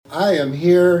I am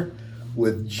here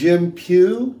with Jim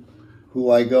Pugh,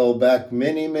 who I go back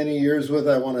many, many years with.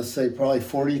 I want to say probably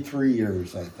 43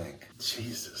 years, I think.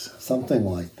 Jesus. Something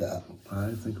like that.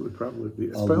 I think it would probably be.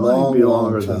 It's A probably long, be long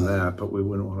longer time. than that, but we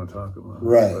wouldn't want to talk about it.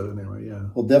 Right. But anyway, yeah.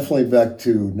 Well, definitely back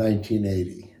to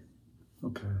 1980.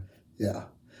 Okay. Yeah.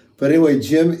 But anyway,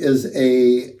 Jim is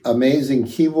a amazing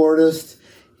keyboardist.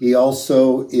 He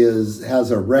also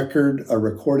has a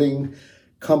recording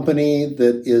company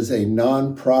that is a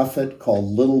nonprofit called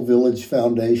Little Village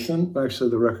Foundation. Actually,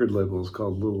 the record label is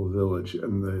called Little Village,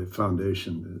 and the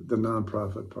foundation, the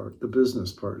nonprofit part, the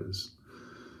business part it's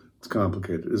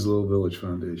complicated. Is Little Village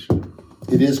Foundation.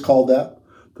 It is called that?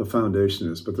 The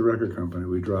foundation is, but the record company,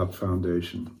 we dropped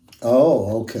foundation.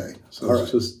 Oh, okay. So all it's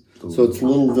right. just So it's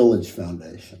Little Village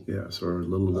Foundation. Yes, or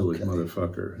Little Village Okay.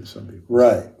 Motherfucker, as some people.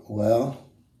 Right. Well,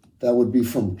 that would be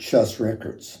from Chess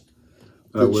Records.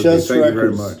 Thank you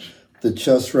very much. The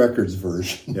Chess Records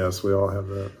version. Yes, we all have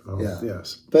that. Oh, Yeah.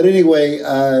 Yes. But anyway,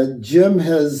 Jim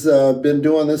has been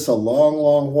doing this a long,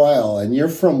 long while, and you're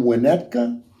from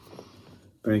Winnetka?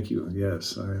 Thank you.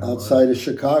 Yes, I am. Outside of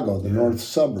Chicago, the Yeah. north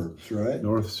suburbs, right?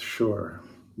 North Shore,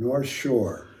 North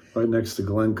Shore. right next to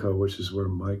Glencoe, which is where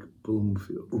Mike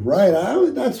Bloomfield. Right.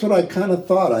 That's what I kind of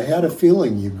thought. I had a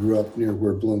feeling you grew up near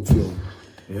where Bloomfield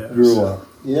Yes. grew up.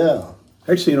 Yeah.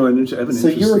 Actually, I have an So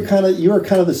interesting. you were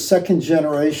kind of the second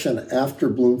generation after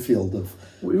Bloomfield of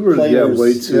We were players.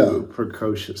 way too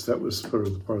precocious. That was part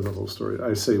of the whole story.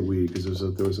 I say we because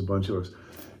there was a bunch of us.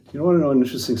 You know what? I know an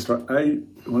interesting story.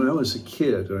 When I was a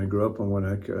kid and I grew up in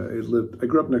Winnetka, I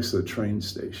grew up next to the train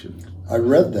station. I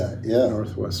read that. Yeah.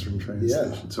 Northwestern train Yeah.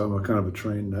 station. So I'm a kind of a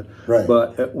train nut. Right.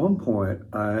 But at one point,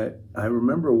 I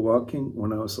remember walking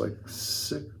when I was like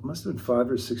must have been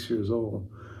 5 or 6 years old,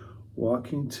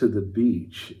 walking to the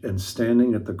beach and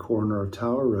standing at the corner of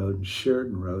Tower Road and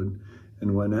Sheridan Road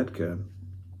in Winnetka.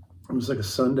 It was like a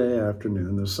Sunday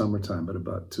afternoon, the summertime, but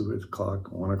about 2 o'clock,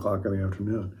 1 o'clock in the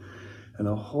afternoon. And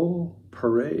a whole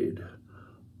parade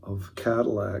of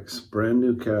Cadillacs, brand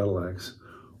new Cadillacs,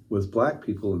 with black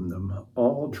people in them,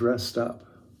 all dressed up,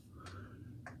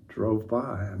 drove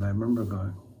by. And I remember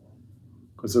going,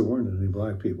 because there weren't any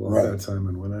black people at that time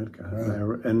in Winnetka.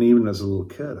 Right. And even as a little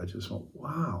kid, I just went,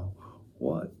 wow,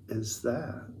 what is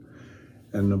that?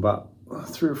 And about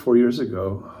 3 or 4 years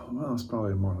ago, well, it's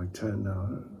probably more like 10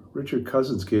 now, Richard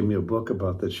Cousins gave me a book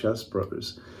about the Chess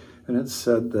Brothers. And it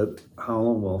said that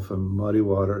Howlin' Wolf and Muddy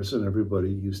Waters and everybody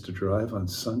used to drive on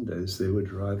Sundays. They would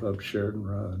drive up Sheridan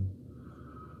Road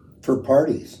For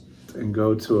parties. and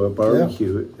go to a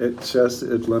barbecue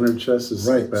at Leonard Chess's.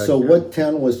 Right. So backyard. what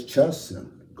town was Chess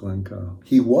in? Glencoe.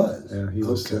 He was. Yeah, he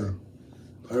was. Okay.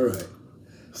 All right.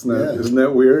 Isn't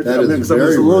that weird? That is because I was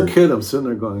very a little weird. kid, I'm sitting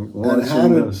there going, And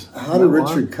how did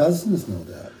Richard Cousins know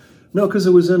that? No, because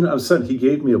it was I was saying he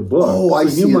gave me a book. Oh, I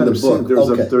And see you in might the have book. Seen,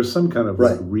 Okay. there's some kind of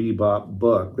Right. Rebop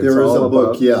book. That's There is all a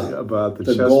book, about the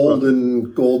the chess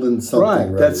golden something.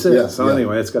 Right, that's it. Yeah, so yeah.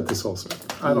 anyway, it's got this whole story.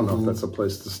 I don't know if that's a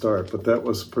place to start, but that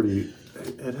was pretty.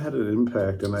 It had an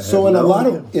impact, and So in a lot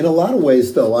of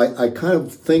ways, though, I kind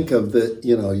of think of that.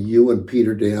 You and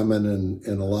Peter Damon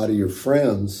and a lot of your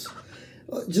friends,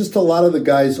 just a lot of the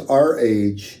guys our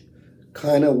age,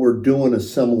 kind of were doing a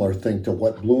similar thing to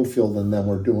what Bloomfield and them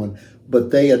were doing, but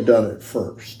they had done it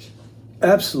first.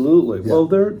 Absolutely. Yeah.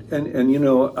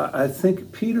 Well, I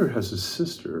think Peter has a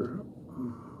sister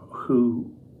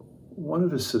who. One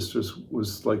of his sisters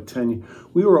was like 10.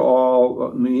 We were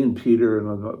all, me and Peter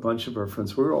and a bunch of our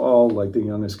friends, we were all like the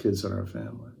youngest kids in our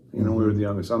family. We were the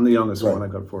youngest. I'm the youngest one. I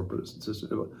got 4 brothers and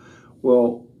sisters.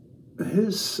 Well,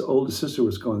 his oldest sister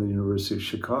was going to the University of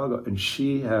Chicago, and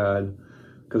she had,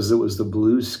 because it was the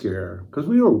blues scare, because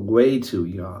we were way too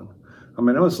young. I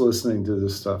mean, I was listening to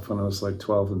this stuff when I was like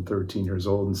 12 and 13 years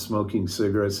old and smoking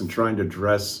cigarettes and trying to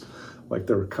dress like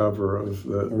the cover of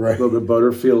the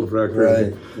Butterfield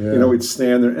record. Right. Yeah. We'd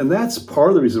stand there. And that's part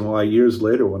of the reason why years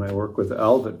later when I work with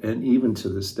Elvin, and even to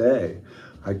this day,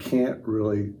 I get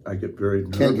very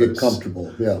nervous. Can't get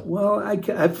comfortable, yeah. Well,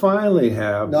 I finally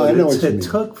have. No, but I know what you mean. It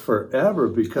took forever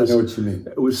because I know what you mean.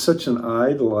 it was such an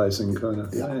idolizing kind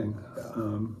of thing.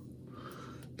 Yeah.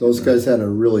 Those guys had a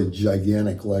really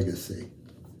gigantic legacy.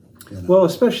 Well,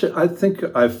 especially, I think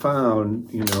I found,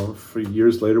 for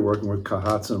years later working with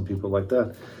Kahatsa and people like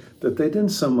that they didn't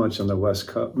so much on the West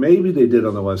Coast. Maybe they did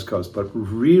on the West Coast, but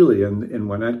really in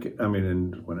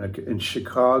Winnetka, in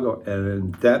Chicago and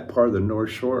in that part of the North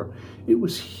Shore, it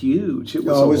was huge. It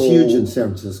was huge in San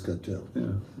Francisco, too.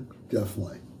 Yeah.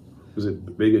 Definitely. Was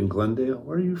it big in Glendale?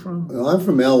 Where are you from? Well, I'm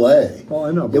from L.A. Well,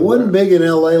 I know. It wasn't big in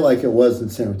L.A. like it was in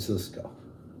San Francisco.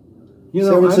 You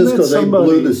San know, Francisco, they blew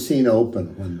somebody, the scene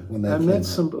open when they I came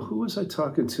met out. who was I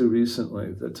talking to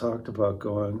recently that talked about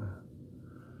going,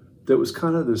 that was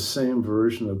kind of the same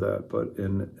version of that, but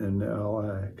in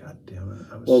LA. God damn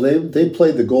it. Well, they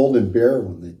played the Golden Bear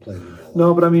when they played in LA.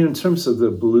 No, but I mean, in terms of the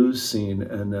blues scene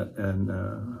and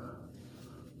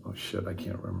oh shit, I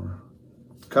can't remember.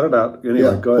 Cut it out. Anyway,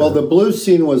 Yeah. go ahead. Well, the blues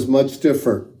scene was much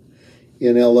different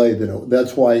in LA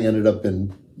that's why I ended up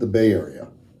in the Bay Area,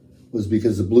 was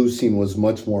because the blues scene was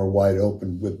much more wide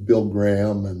open with Bill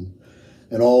Graham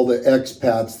and all the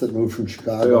expats that moved from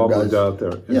Chicago. They all guys. moved out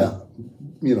there. Yeah.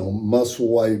 You know,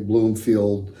 Musselwhite,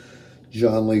 Bloomfield,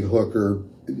 John Lee Hooker,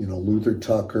 you know, Luther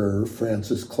Tucker,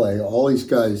 Francis Clay, all these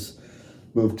guys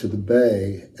moved to the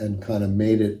Bay and kind of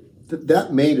made it,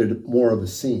 that made it more of a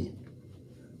scene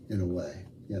in a way,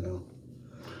 you know.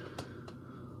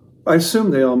 I assume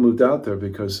they all moved out there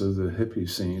because of the hippie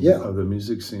scene, Yeah. of the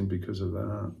music scene, because of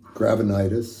that.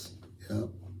 Gravenitis, yeah.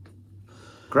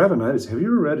 Gravenitis. Have you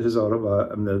ever read his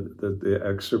the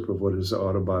excerpt of what his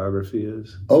autobiography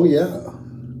is? Oh, yeah.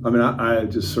 I mean, I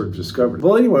just sort of discovered.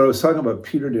 Well, anyway, I was talking about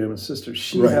Peter Damon's sister.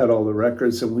 She Right. had all the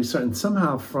records, and we started, and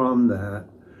somehow from that,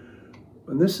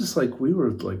 and this is like, we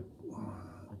were like,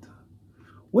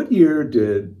 what year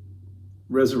did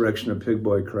Resurrection of Pig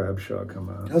Boy Crabshaw come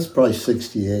out? That's probably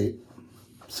 68,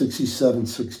 67,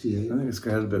 68. I think it's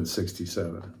got to have been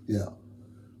 67. Yeah.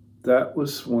 That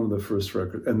was one of the first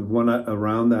records. And when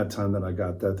around that time that I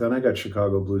got that, then I got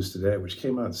Chicago Blues Today, which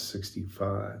came out in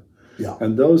 65. Yeah.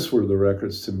 And those were the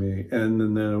records to me. And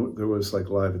then there was like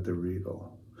Live at the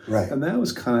Regal. Right. And that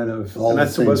was kind of, All and the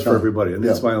that's same it was for time. everybody. And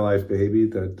Yeah. It's My Life, Baby,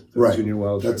 that Right. Junior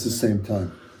Welch. That's the same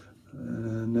time.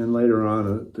 And then later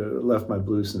on, Left My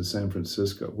Blues in San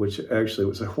Francisco, which actually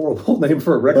was a horrible name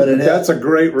for a record. But that's a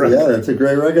great record. Yeah, that's a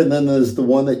great record. And then there's the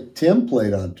one that Tim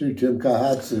played on too. Tim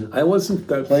Kahatsu I wasn't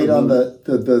that played on the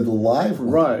live one.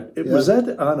 Right. Was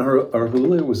that on her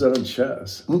Hulu or was that on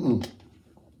Chess?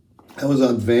 That was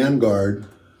on Vanguard,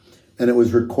 and it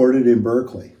was recorded in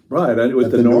Berkeley. Right, with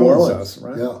At the the New New Orleans Orleans. house,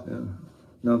 right? Yeah.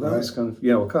 No, that Right. was kind of,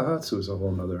 well, Kahatsu is a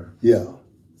whole nother Yeah,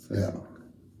 thing. yeah.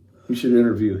 You should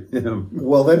interview him.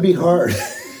 Well, that'd be hard.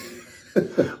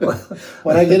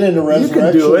 When I get into You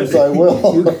can do it. Resurrections, I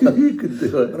will. You can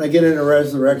do it. When I get into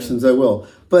Resurrections, I will.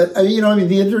 But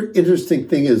the interesting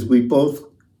thing is we both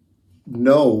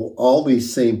know all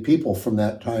these same people from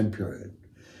that time period,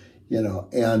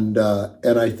 and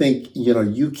I think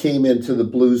you came into the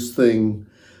blues thing.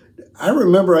 I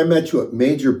remember I met you at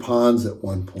Major Ponds at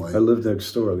one point. I lived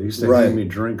next door. They used to Right. hand me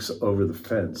drinks over the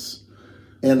fence.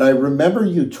 And I remember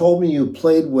you told me you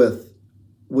played with,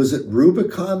 was it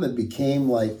Rubicon that became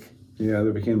like Yeah,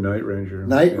 they became Night Ranger.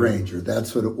 Night Yeah. Ranger?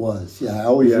 That's what it was. Yeah, I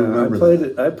always remember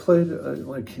that. I played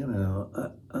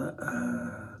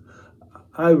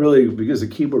I really, because a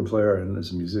keyboard player and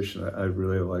as a musician, I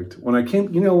really liked, when I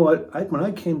came, when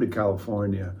I came to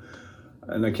California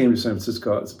and I came to San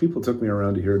Francisco, people took me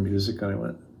around to hear music and I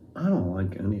went, I don't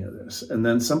like any of this. And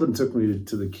then someone took me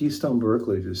to the Keystone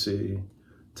Berkeley to see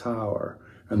Tower.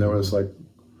 And there was like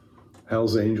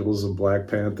Hell's Angels and Black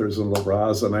Panthers and La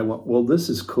Raza, and I went, well, this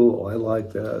is cool. I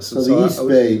like this. So the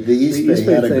East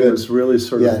Bay had a thing good, was really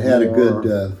sort of it had more, a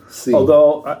good scene.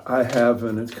 Although I have,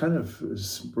 and it kind of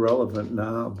is relevant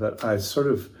now, but I sort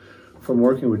of, from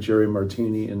working with Jerry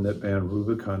Martini in that band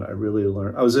Rubicon, I really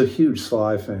learned. I was a huge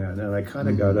Sly fan, and I kind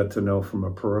of got to know from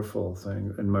a peripheral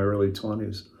thing in my early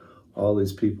 20s, all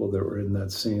these people that were in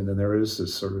that scene, and there is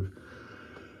this sort of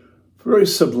very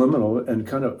subliminal and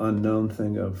kind of unknown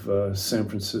thing of San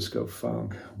Francisco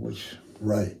funk, which,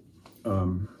 right,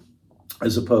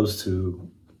 as opposed to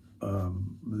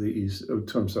the East, in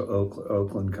terms of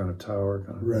Oakland kind of Tower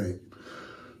kind of. right.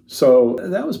 So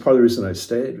that was part of the reason I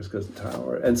stayed, was because of the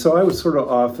Tower. And so I was sort of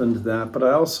off into that, but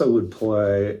I also would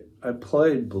I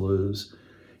played blues.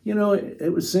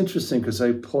 It was interesting because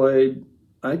to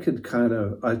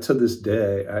this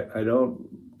day, I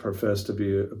don't profess to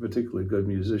be a particularly good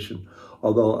musician,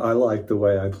 although I like the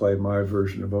way I play my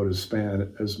version of Otis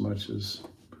Spann as much as,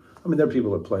 there are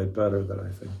people that play it better than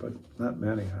I think, but not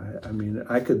many.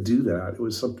 I could do that. It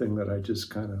was something that I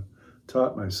just kind of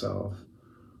taught myself.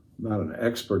 I'm not an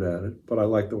expert at it, but I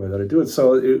like the way that I do it.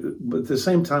 But at the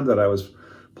same time that I was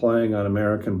playing on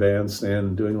American Bandstand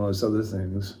and doing all these other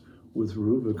things with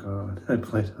Rubicon, I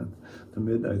played on the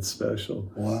Midnight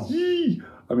Special. Wow.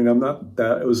 I'm not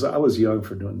that, I was young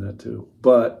for doing that too.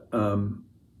 But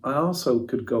I also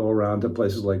could go around to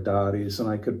places like Dottie's and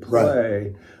I could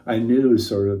play. Right. I knew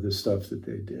sort of the stuff that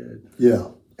they did. Yeah.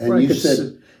 And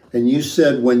And you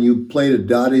said when you played at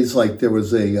Dottie's, like there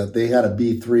was they had a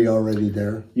B3 already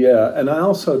there. Yeah, and I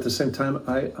also at the same time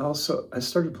I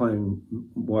started playing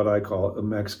what I call a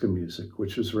Mexican music,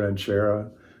 which was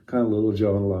ranchera, kind of Little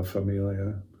Joe and La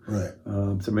Familia, Right.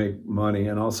 to make money,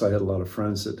 and also I had a lot of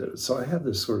friends that did it. So I had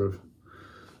this sort of,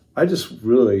 I just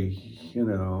really,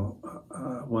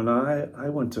 when I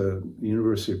went to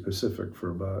University of Pacific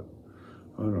for about,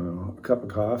 I don't know, a cup of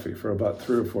coffee for about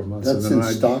 3 or 4 months. That's in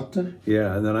Stockton?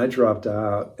 Yeah, and then I dropped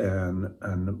out and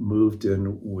moved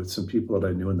in with some people that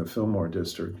I knew in the Fillmore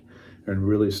district and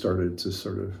really started to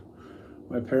sort of,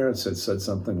 my parents had said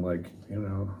something like,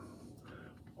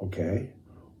 okay,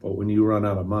 but when you run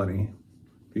out of money,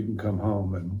 you can come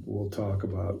home and we'll talk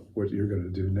about what you're going to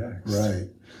do next. Right.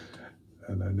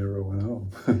 And I never went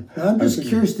home. I'm just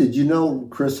curious, did you know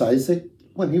Chris Isaac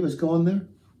when he was going there?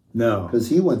 No. Because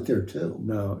he went there too.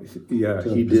 No, yeah,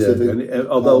 To he Pacific did. And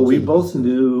although we both Pacific.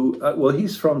 knew, well,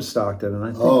 he's from Stockton, and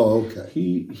I think Okay.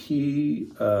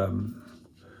 he I'm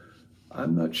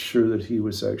not sure that he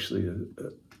was actually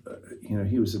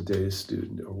he was a day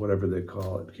student or whatever they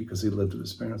call it because he lived with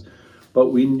his parents.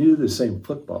 But we knew the same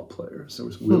football players. There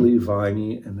was Willie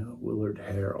Viney and Willard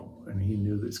Harrell, and he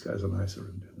knew these guys, and I sort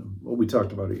of knew them. Well, we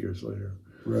talked about it years later.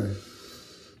 Right.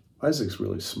 Isaac's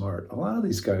really smart. A lot of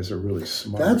these guys are really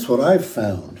smart. That's what I've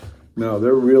found. No,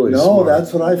 they're really smart. No,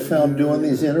 that's what I found doing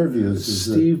these interviews.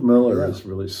 Steve Miller is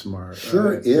really smart.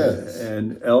 Sure is.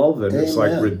 And Elvin is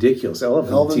like Amen. ridiculous.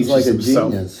 Elvin's teaches like a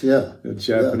himself genius, yeah.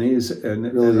 Japanese.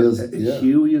 And, Really is, yeah.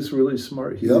 Huey is really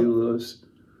smart. Huey Lewis.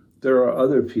 There are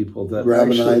other people that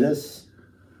Gravenitis.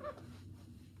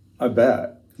 I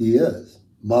bet. He is.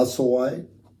 Musselwhite.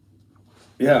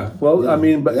 Yeah, well, Yeah, I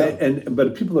mean, but yeah.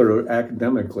 but people that are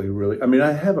academically really, I mean,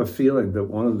 I have a feeling that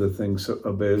one of the things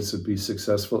is to be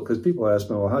successful, because people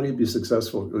ask me, well, how do you be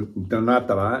successful? Not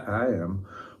that I am,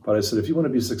 but I said, if you want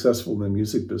to be successful in the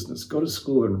music business, go to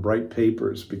school and write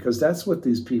papers, because that's what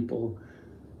these people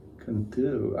can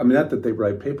do. I mean, not that they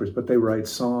write papers, but they write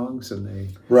songs, and they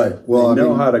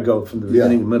know how to go from the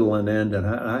beginning, middle, and end, and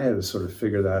I had to sort of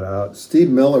figure that out.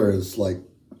 Steve Miller is like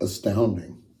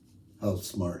astounding how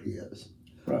smart he is.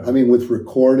 Right. I mean, with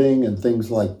recording and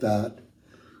things like that,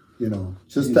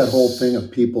 just that whole thing of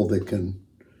people that can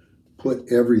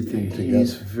put everything together.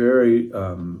 He's very,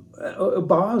 Boz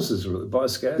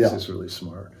Scaggs is really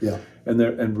smart. Yeah.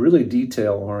 And really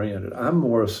detail oriented. I'm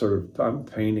more I'm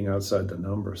painting outside the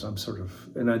numbers.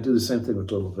 And I do the same thing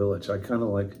with Little Village. I kind of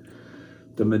like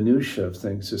the minutia of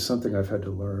things is something I've had to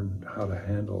learn how to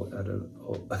handle at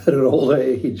an old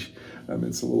age. I mean,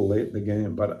 it's a little late in the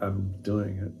game, but I'm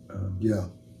doing it. Yeah.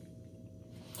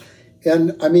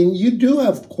 And I mean, you do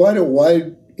have quite a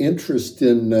wide interest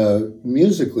in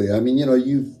musically. I mean,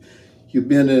 you've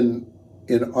been in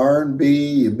R&B.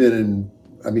 You've been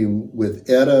with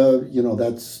Etta.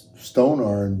 That's Stone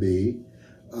R&B.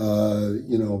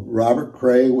 Robert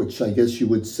Cray, which I guess you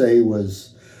would say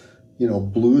was,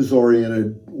 blues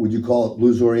oriented. Would you call it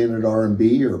blues oriented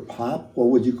R&B or pop? What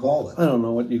would you call it? I don't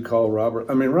know what you call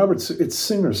Robert. I mean, it's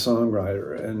singer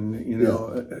songwriter,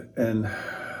 and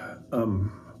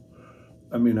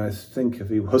I mean, I think if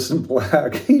he wasn't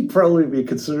black, he'd probably be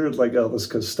considered like Elvis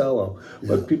Costello.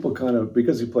 But people kind of,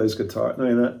 because he plays guitar, I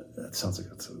mean, that sounds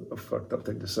like it's a fucked up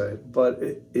thing to say, but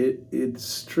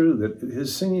it's true that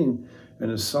his singing and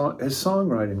his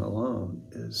songwriting alone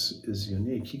is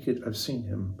unique. I've seen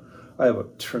him. I have a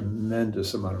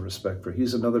tremendous amount of respect for.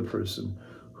 He's another person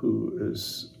who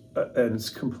is, and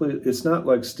it's not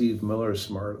like Steve Miller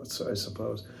smart, I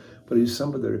suppose. But he's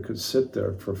somebody that could sit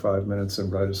there for 5 minutes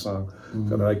and write a song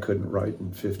that I couldn't write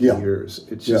in 50 years.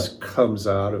 It just comes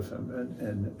out of him,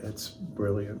 and it's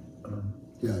brilliant.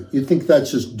 You think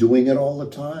that's just doing it all the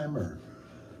time, or?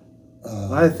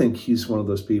 I think he's one of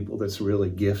those people that's really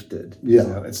gifted.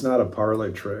 Yeah, it's not a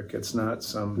parlor trick. It's not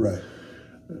some. Right.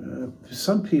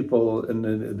 Some people,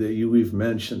 and we've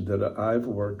mentioned that I've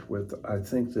worked with. I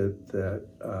think that.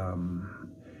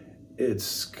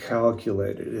 It's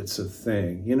calculated. It's a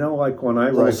thing. Like when I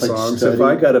write songs, if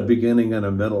I got a beginning and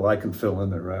a middle, I can fill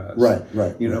in the rest. Right.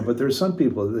 But there's some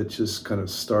people that just kind of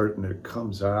start and it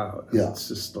comes out. Yeah. It's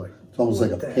just like... It's almost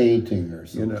like a painting or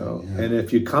something. Yeah. And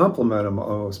if you compliment them,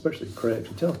 especially Craig,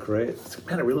 you tell Craig,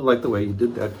 man, I really like the way you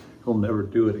did that. He'll never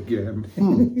do it again.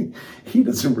 He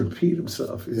doesn't repeat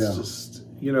himself. It's just,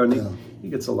 and he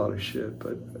gets a lot of shit,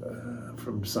 but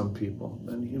from some people.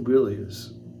 And he really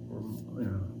is,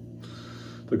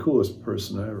 the coolest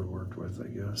person I ever worked with, I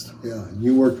guess. Yeah, and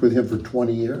you worked with him for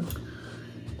 20 years?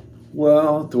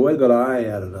 Well, the way that I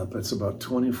add it up, it's about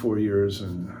 24 years,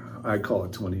 and I call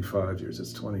it 25 years.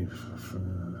 It's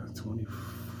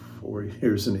 24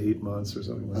 years and 8 months or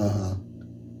something like that.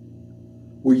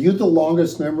 Were you the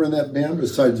longest member in that band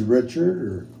besides Richard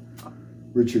or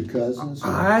Richard Cousins? Or?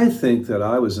 I think that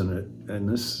I was in it, and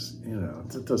this,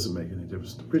 it doesn't make any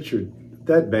difference. Richard,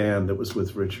 that band that was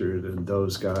with Richard and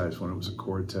those guys when it was a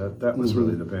quartet, that was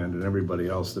really the band, and everybody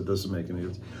else, that doesn't make any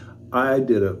difference. I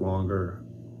did it longer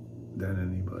than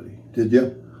anybody. Did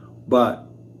you?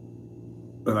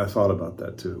 And I thought about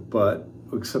that too, but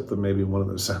except that maybe one of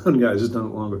the sound guys has done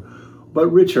it longer. But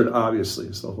Richard obviously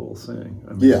is the whole thing.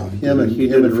 I mean, he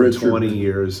did it for Richard, 20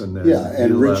 years, and then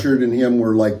and Richard and him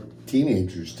were like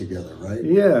teenagers together, right?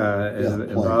 Yeah,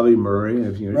 and Bobby Murray,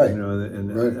 if you right.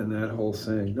 And that whole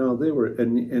thing. No, they were,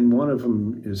 and one of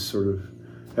them is sort of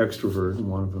extrovert, and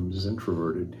one of them is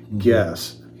introverted.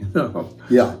 Guess,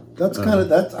 Yeah, that's kind of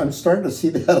that. I'm starting to see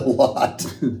that a lot.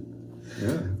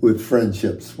 With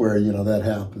friendships where that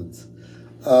happens,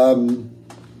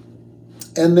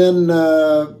 and then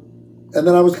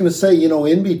I was going to say,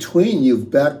 in between,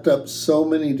 you've backed up so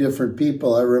many different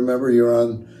people. I remember you're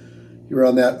on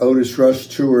that Otis Rush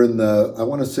tour in I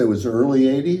want to say it was early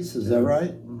 '80s. Is that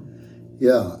right?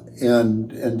 Yeah,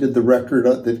 and did the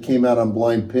record that came out on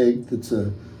Blind Pig. That's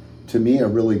to me a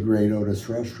really great Otis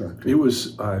Rush record. It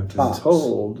was. I've been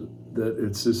told that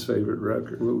it's his favorite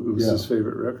record. It was his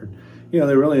favorite record.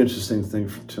 The really interesting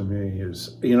thing to me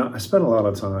is, I spent a lot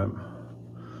of time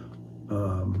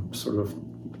sort of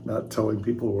not telling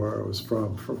people where I was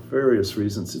from for various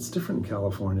reasons. It's different in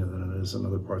California than it is in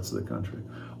other parts of the country.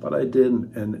 But I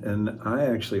didn't, and I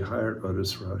actually hired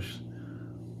Otis Rush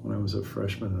when I was a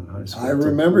freshman in high school. I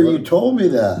remember you told me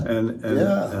that.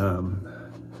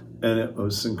 And it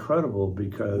was incredible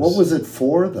because... What was it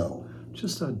for, though?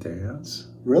 Just a dance.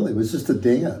 Really? It was just a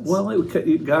dance? Well,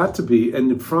 it got to be,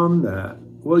 and from that,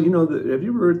 have you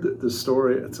ever heard the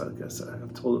story? I guess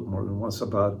I've told it more than once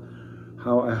about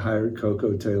how I hired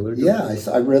Coco Taylor. Yeah,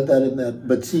 I read that in that,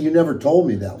 but see, you never told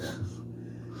me that one.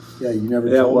 Yeah, you never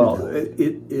told me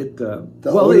that. The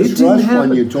Otis Rush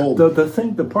one you told me.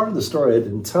 The part of the story I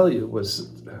didn't tell you was,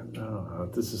 I don't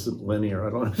know, this isn't linear, I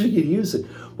don't know if you could use it,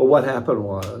 but what happened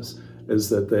is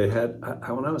that they had,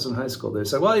 when I was in high school, they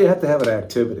said, well, you have to have an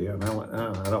activity. And I went,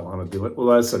 I don't want to do it.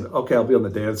 Well, I said, okay, I'll be on the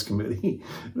dance committee.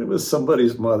 And it was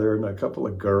somebody's mother and a couple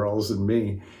of girls and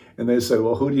me. And they said,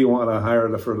 well, who do you want to hire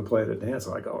to play the dance?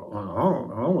 I'm like, oh, I don't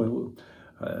know.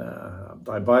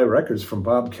 I buy records from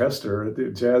Bob Kester at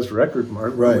the Jazz Record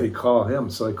Mart. Right. You call him.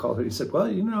 So I called him. He said,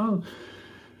 well,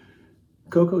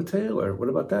 Coco Taylor, what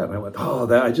about that? And I went,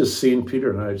 I just seen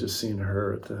Peter and I had just seen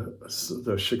her at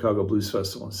the Chicago Blues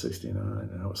Festival in '69.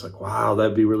 And I was like, wow,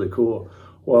 that'd be really cool.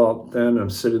 Well, then I'm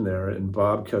sitting there and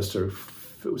Bob Kester,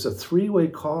 it was a 3-way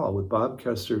call with Bob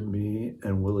Kester, me,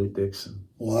 and Willie Dixon.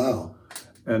 Wow.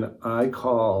 And I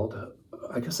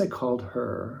guess I called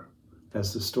her,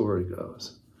 as the story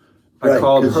goes. Right, I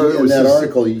called her. In that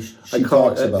article, she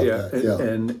talks about that. Yeah.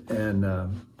 And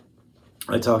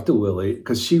I talked to Willie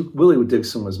because Willie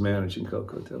Dixon was managing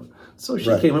Coco Taylor, so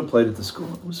she came and played at the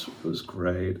school. It was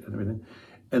great and everything.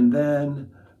 And then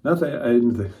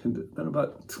then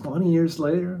about 20 years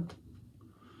later,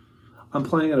 I'm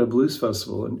playing at a blues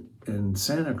festival in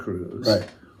Santa Cruz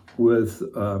with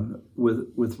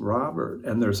Robert,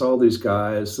 and there's all these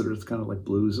guys that are kind of like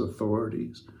blues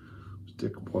authorities.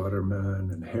 Dick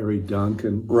Waterman and Harry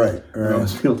Duncan. Right.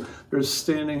 They're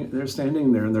standing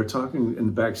there and they're talking in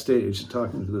the backstage,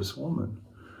 talking to this woman.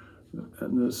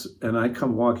 And I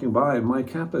come walking by, and Mike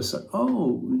Kappa said,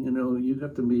 you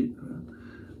got to meet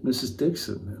Mrs.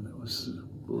 Dixon. And it was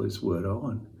Willie's widow.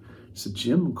 And he said,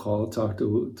 Jim talked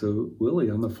to Willie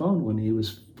on the phone when he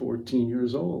was 14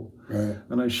 years old. Right.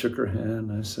 And I shook her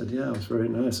hand and I said, yeah, it was very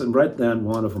nice. And right then,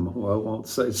 one of them, who I won't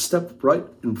say, stepped right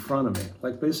in front of me,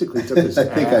 like basically took his I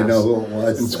think I know who it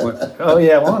was. Went, oh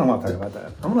yeah, well, I don't want to talk about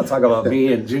that. I'm going to talk about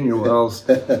me and Junior Wells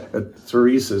at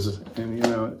Teresa's, and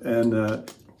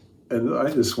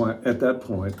I just went, at that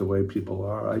point, the way people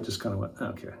are, I just kind of went,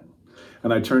 okay.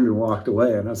 And I turned and walked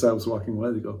away, and as I was walking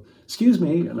away, they go, excuse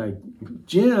me, and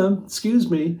Jim,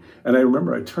 excuse me. And I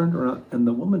remember I turned around, and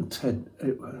the woman,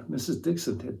 Mrs.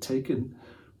 Dixon, had taken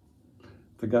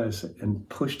the guys and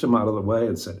pushed him out of the way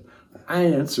and said, I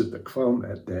answered the phone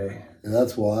that day. Yeah,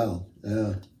 that's wild,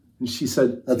 yeah. And she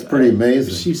said... That's pretty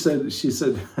amazing. She said,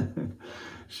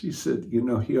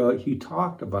 he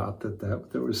talked about that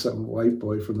there was some white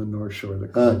boy from the North Shore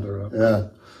that called her up. Yeah.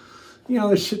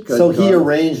 This shit got So he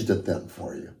arranged it then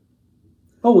for you?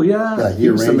 Oh, yeah. He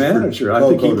was the manager. I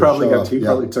think he probably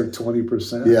took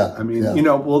 20%. Yeah. I mean,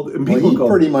 people go...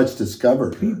 pretty much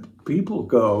discovered her. people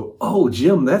go, "Oh,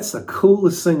 Jim, that's the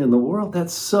coolest thing in the world.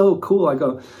 That's so cool." I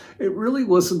go, "It really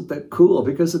wasn't that cool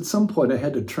because at some point I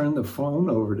had to turn the phone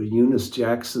over to Eunice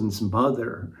Jackson's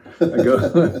mother." I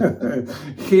go,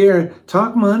 "Here,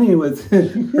 talk money with."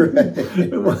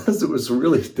 It was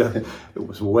really dumb. It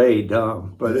was way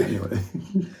dumb. But anyway.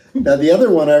 Now the other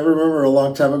one I remember a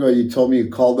long time ago. You told me you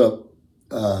called up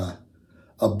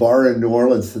a bar in New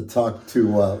Orleans to talk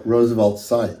to Roosevelt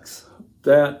Sykes.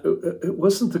 That it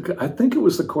wasn't I think it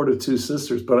was the Court of Two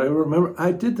Sisters, but I remember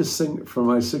I did this thing for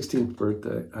my 16th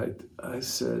birthday.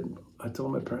 I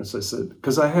told my parents, I said,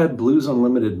 because I had Blues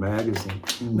Unlimited magazine.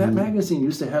 Mm-hmm. That magazine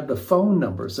used to have the phone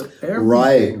numbers of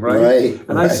everything, right?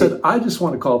 And I said, I just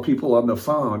want to call people on the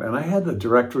phone. And I had the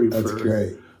directory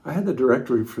great. I had the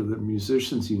directory for the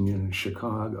Musicians Union in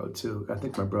Chicago too. I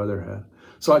think my brother had.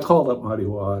 So I called up Muddy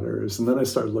Waters, and then I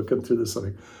started looking through this, and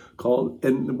I called,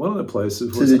 and one of the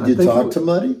places was... So did you talk to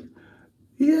Muddy?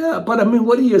 Yeah, but I mean,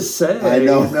 what do you say? I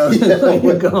know.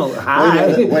 You go,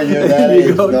 hi. When you're that age,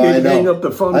 you hang up the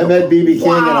phone. I met B.B.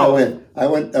 King, and I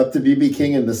went up to B.B.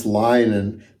 King in this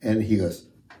line, and he goes,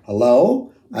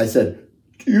 hello? I said,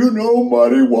 do you know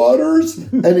Muddy Waters?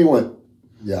 And he went,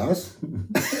 yes.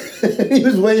 He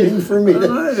was waiting for me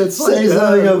to say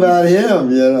something about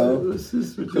him, you know.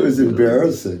 It was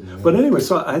embarrassing. But anyway,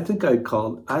 so I think I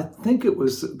called, I think it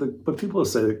was, but people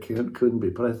say it couldn't be,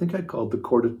 but I think I called the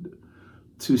Court of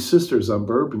Two Sisters on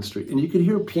Bourbon Street. And you could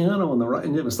hear a piano on the right,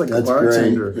 and it was like a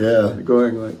bartender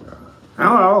going like,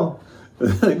 hello.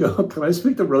 I go, can I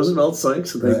speak to Roosevelt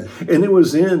Sykes? And it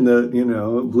was in the,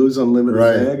 Blues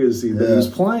Unlimited magazine that he was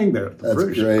playing there. The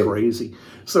British crazy.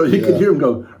 So you could hear him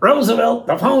go, Roosevelt,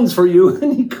 the phone's for you.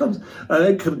 And he comes, and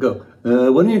I could go,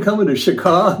 when are you coming to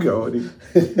Chicago? And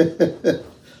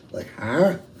like,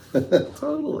 huh?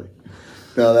 Totally.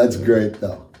 No, that's great,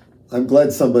 though. I'm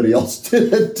glad somebody else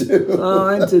did it, too. Oh,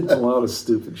 I did a lot of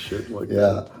stupid shit like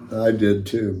that. Yeah, I did,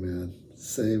 too, man.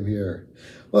 Same here.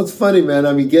 Well, it's funny, man.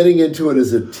 I mean, getting into it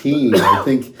as a teen, I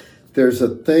think there's a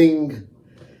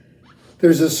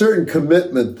certain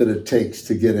commitment that it takes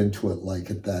to get into it,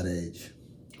 like at that age.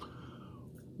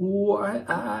 Well,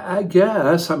 I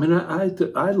guess. I mean, I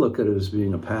look at it as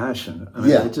being a passion. I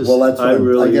mean, I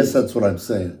guess that's what I'm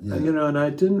saying. Yeah. And I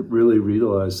didn't really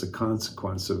realize the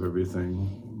consequence of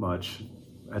everything much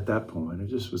at that point. It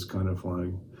just was kind of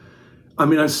like, I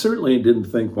mean, I certainly didn't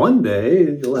think one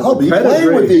day I'll be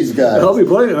playing with these guys. I'll be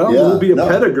playing. Will be a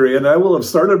pedigree, and I will have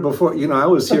started before. I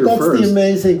was here first. That's the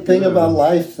amazing thing about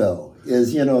life, though,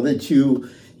 is that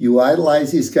you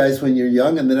idolize these guys when you're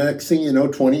young, and the next thing you know,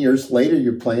 20 years later,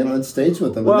 you're playing on stage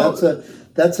with them. Well, and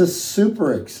that's a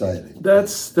super exciting.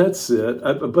 That's it.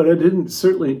 But I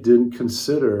certainly didn't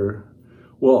consider.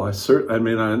 Well, I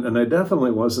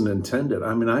definitely wasn't intended.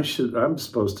 I mean, I'm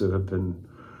supposed to have been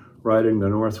riding the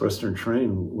Northwestern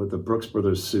train with a Brooks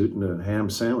Brothers suit and a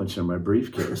ham sandwich in my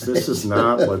briefcase. This is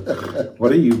not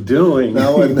what are you doing?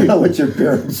 Not what your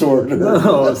parents ordered.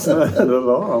 No, it's not at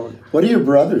all. What do your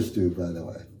brothers do, by the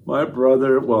way? My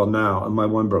brother, my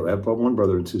one brother, I have one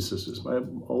brother and two sisters. My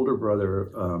older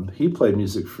brother, he played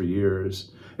music for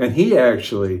years, and he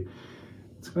actually,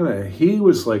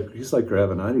 he's like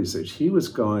Gravenites age. He was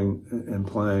going and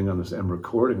playing and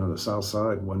recording on the South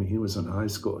Side when he was in high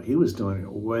school. He was doing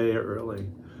it way early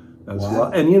as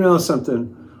well. And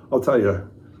something, I'll tell you,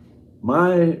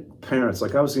 my parents,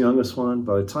 I was the youngest one.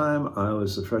 By the time I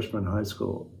was a freshman in high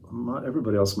school,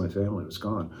 everybody else in my family was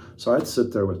gone. So I'd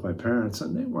sit there with my parents,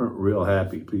 and they weren't real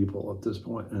happy people at this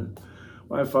point. And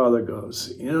my father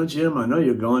goes, Jim, I know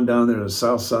you're going down there to the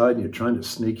South Side and you're trying to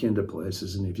sneak into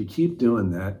places. And if you keep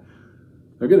doing that,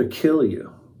 they're going to kill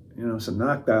you. So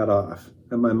knock that off.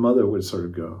 And my mother would sort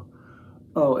of go,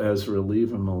 oh, Ezra,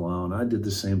 leave him alone. I did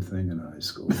the same thing in high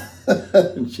school.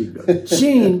 And she'd go,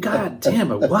 Gene, God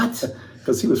damn it, what?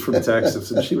 Because he was from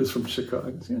Texas and she was from Chicago.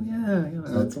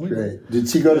 That's great. Did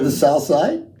she go to the South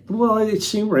Side? Well,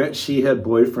 she had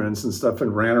boyfriends and stuff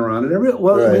and ran around and everything.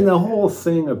 Well, I mean, the whole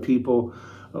thing of people,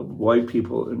 white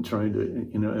people, and trying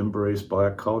to, embrace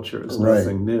black culture is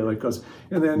nothing new.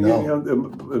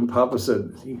 And Papa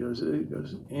said, he goes,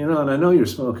 and I know you're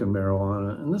smoking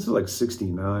marijuana, and this is like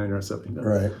 69 or something.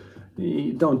 Right.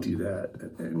 Don't do that.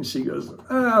 And she goes,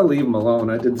 I'll leave him alone.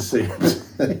 I didn't say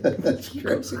it. She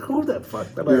goes, who the fuck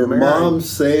did I marry? Your mom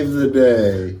saved the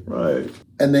day. Right.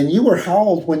 And then you were how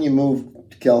old when you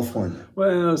moved to California?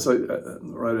 Well, it was like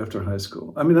right after high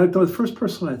school. I mean, the first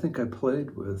person I think I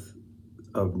played with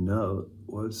of note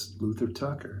was Luther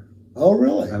Tucker. Oh,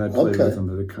 really? And I played with him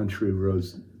at the Country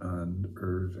Rose on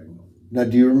Irving. Now,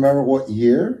 do you remember what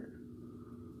year?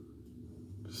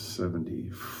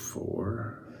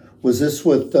 74. Was this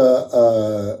with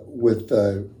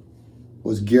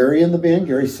Was Gary in the band?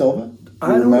 Gary Silva?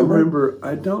 I don't remember.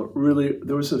 I don't really.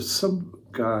 There was some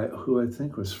guy who I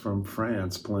think was from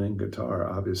France playing guitar.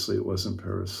 Obviously, it wasn't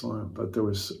Paris Slim, but there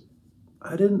was.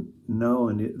 I didn't know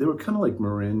any. They were kind of like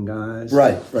Marin guys.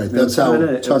 Right. That's how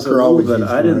Tucker always used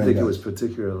I didn't think guys. it was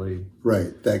particularly.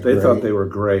 Right. They thought they were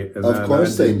great. And of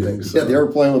course they did. So. Yeah, they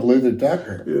were playing with Luther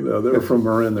Tucker. They were from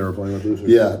Marin. They were playing with Luther.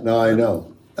 Yeah. No, I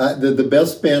know. The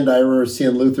best band I remember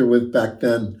seeing Luther with back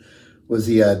then was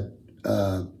he had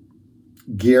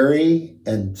Gary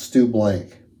and Stu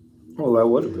Blank. Well, that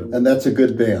would have been. And that's a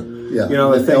good band. Yeah.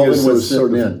 The thing is, it was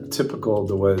sort of typical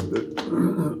the way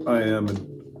that I am. And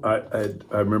I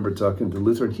remember talking to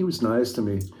Luther, and he was nice to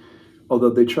me, although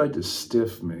they tried to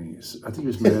stiff me. I think he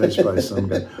was managed by some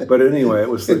guy. But anyway, it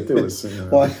was like there was,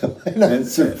 Why am I not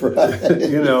surprised?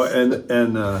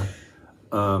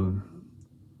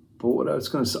 But what I was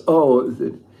going to say,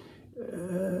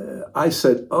 I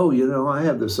said, I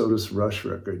have this Otis Rush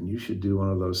record, and you should do one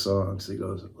of those songs. He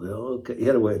goes, well, okay. He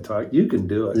had a way of talking. You can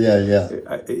do it. Yeah.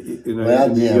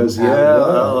 He goes,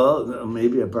 well,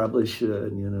 maybe I probably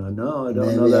should. No, I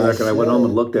don't know that record. I went home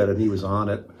and looked at it, and he was on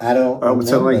it. I was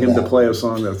telling him to play a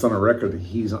song that's on a record that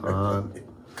he's on.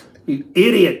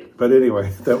 Idiot. But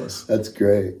anyway, That's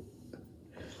great.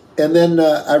 And then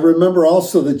I remember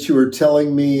also that you were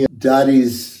telling me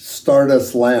Dottie's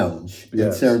Stardust Lounge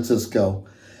in San Francisco,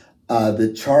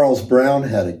 that Charles Brown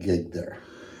had a gig there.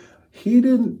 He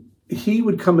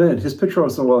would come in. His picture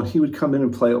was on the wall. He would come in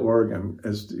and play organ,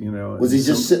 as Was he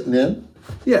just sitting in?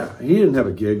 Yeah, he didn't have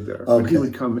a gig there. Okay. But he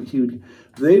would come.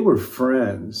 They were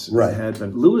friends. Right. Had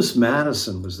been. Lewis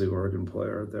Madison was the organ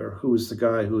player there, who was the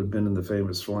guy who had been in the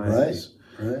Famous Flames.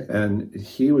 Right. And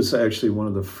he was actually one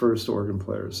of the first organ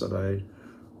players that I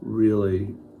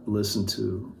really listened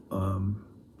to.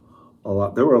 A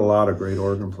lot. There were a lot of great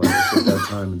organ players at that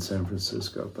time in San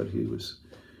Francisco, but he was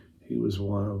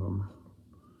one of them.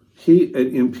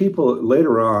 In people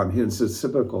later on, it's a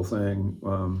typical thing.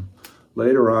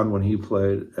 Later on, when he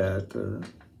played at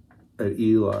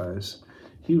Eli's,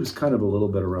 he was kind of a little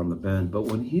bit around the bend. But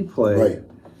when he played,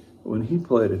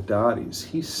 at Dottie's,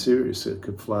 he seriously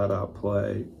could flat out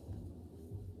play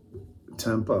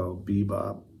tempo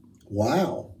bebop.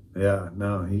 Wow. Yeah.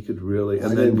 No, he could really,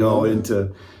 and then go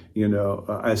into.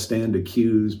 I Stand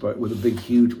Accused, but with a big,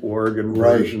 huge organ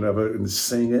version of it and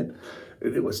sing it.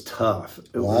 It was tough.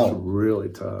 It was really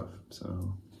tough.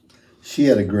 So she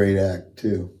had a great act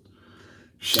too.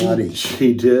 She did. She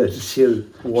could do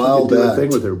a thing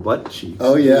with her butt cheeks.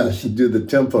 Oh yeah, she'd do the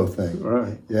tempo thing.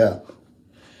 Right. Yeah.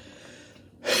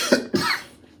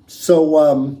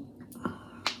 So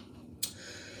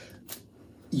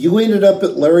you ended up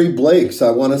at Larry Blake's,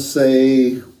 I want to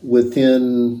say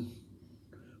within.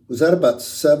 Was that about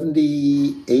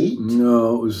 78?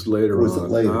 No, it was later on. Was it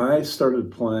later? I started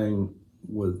playing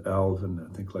with Alvin,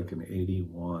 I think like in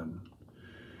 81.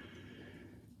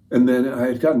 And then I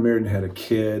had gotten married and had a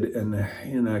kid, and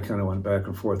I kind of went back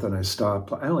and forth, and I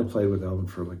stopped. I only played with Alvin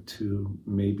for like 2,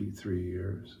 maybe 3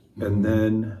 years. Mm-hmm. And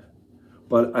then,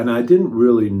 and I didn't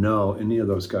really know any of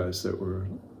those guys that were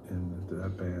in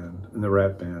that band, in the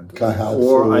rap band.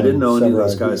 Or I didn't know any of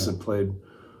those guys that played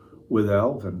with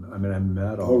Alvin. I mean, I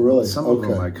met all. Oh, really? Some of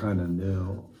them I kind of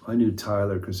knew. I knew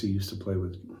Tyler because he used to play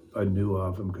with. I knew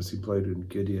of him because he played in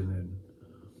Gideon and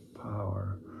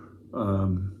Power.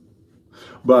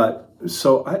 But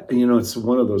so it's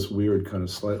one of those weird kind of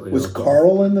slightly. Was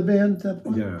Carl in the band at that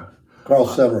point? Yeah, Carl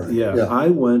Severin. Yeah, I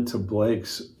went to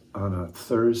Blake's on a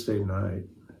Thursday night,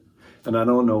 and I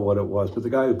don't know what it was, but the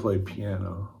guy who played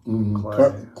piano,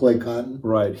 Clay Cotton.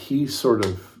 Right, he sort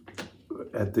of.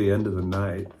 At the end of the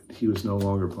night, he was no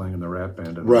longer playing in the rap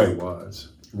band, and I was.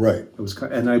 Right. It was,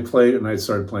 and I played, and I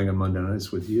started playing on Monday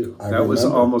nights with you. I remember. Was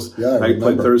almost. Yeah, I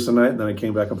played Thursday night, and then I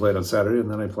came back and played on Saturday, and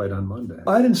then I played on Monday.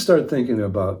 I didn't start thinking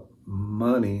about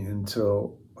money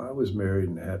until I was married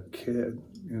and had a kid.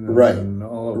 Right. And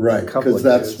Because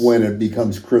that's when it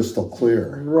becomes crystal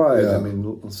clear. Right. Yeah. I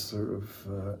mean, sort of.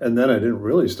 And then I didn't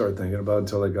really start thinking about it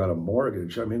until I got a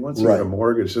mortgage. I mean, once you get a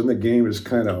mortgage, then the game is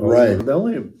kind of over. Right. The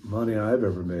only money I've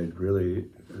ever made really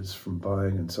is from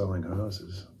buying and selling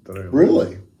houses that I own.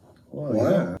 Really? Well, wow.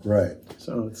 Yeah. Right.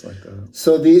 So it's like that.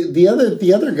 So the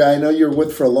other guy I know you were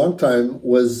with for a long time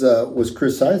was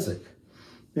Chris Isaak.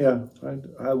 Yeah,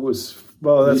 I was.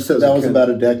 Well, that's you said that was about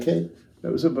a decade.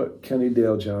 That was about Kenny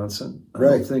Dale Johnson. I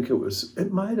don't think it was.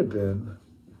 It might have been.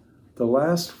 The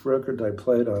last record I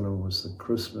played on him was the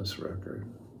Christmas record.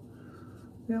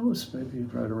 Yeah, it was maybe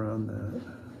right around that.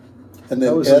 And then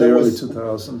that was in the early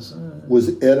 2000s. Was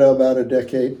Etta about a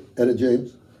decade? Etta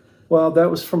James? Well,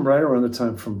 that was from right around the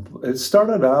time from. It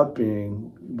started out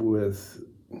being with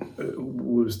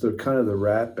was the kind of the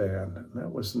Rat Band. And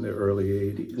that was in the early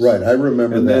 80s. Right, I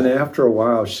remember and that. And then after a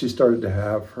while, she started to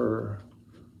have her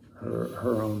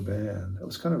own band. It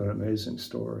was kind of an amazing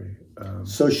story.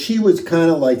 So she was kind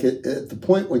of like at the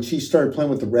point when she started playing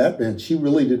with the Rat Band, she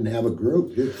really didn't have a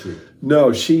group, did she?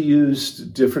 No, she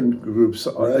used different groups.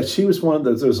 Right. She was one of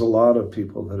those. There's a lot of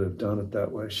people that have done it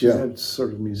that way. She had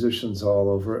sort of musicians all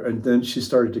over, and then she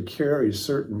started to carry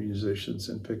certain musicians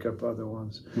and pick up other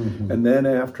ones. Mm-hmm. And then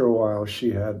after a while, she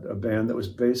had a band that was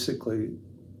basically,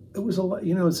 it was a lot.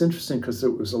 It's interesting because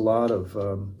it was a lot of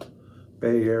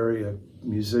Bay Area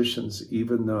musicians,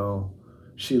 even though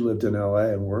she lived in LA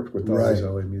and worked with all those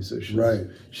LA musicians. Right.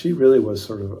 She really was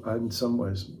sort of, in some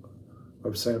ways,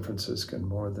 of San Franciscan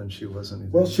more than she was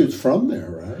anything. Well, she was from there,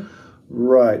 right?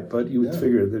 Right, but you would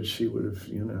figure that she would have,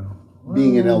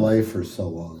 being in LA for so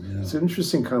long. Yeah. It's an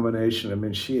interesting combination. I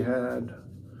mean, she had,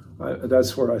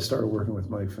 that's where I started working with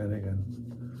Mike Finnegan.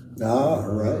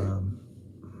 Right.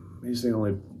 He's the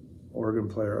only organ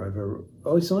player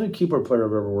he's the only keyboard player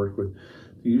I've ever worked with.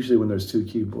 Usually when there's two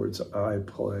keyboards, I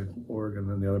play organ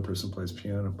and the other person plays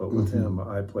piano. But with him,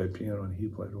 I played piano and he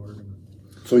played organ.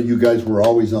 So you guys were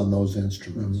always on those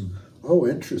instruments. Mm-hmm. Oh,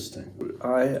 interesting.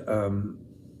 I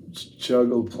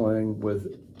juggled playing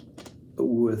with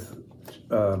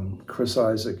Chris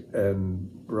Isaac and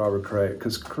Robert Cray,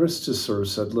 because Chris just sort of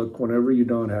said, look, whenever you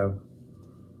don't have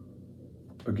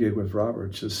a gig with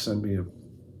Robert, just send me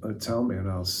tell me and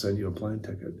I'll send you a plane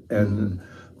ticket. And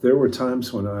there were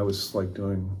times when I was I'd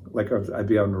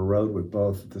be on the road with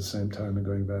both at the same time and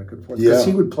going back and forth. Because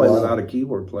he would play without a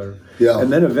keyboard player. Yeah.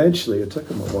 And then eventually, it took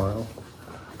him a while.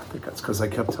 I think that's because I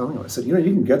kept telling him, I said, you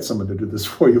can get someone to do this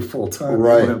for you full time.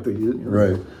 Right. You don't have to,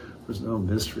 right. There's no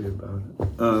mystery about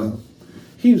it.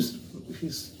 He's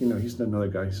another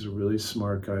guy. He's a really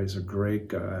smart guy. He's a great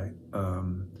guy.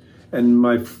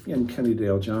 And Kenny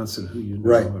Dale Johnson, who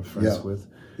I'm friends with.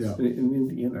 Yeah.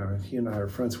 And he and I are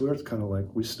friends. We were kind of like,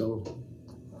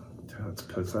 it's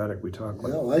pathetic. We talk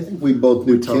like. Yeah, I think we both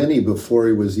knew Kenny before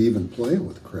he was even playing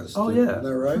with Chris. Oh, yeah. Isn't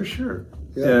that right? For sure.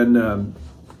 Yeah. And,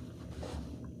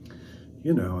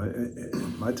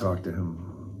 I talk to him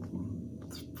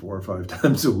 4 or 5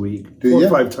 times a week. 4 or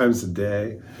 5 times a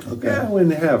day. Okay. Yeah, I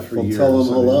wouldn't have for years. Tell him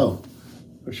hello.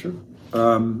 For sure.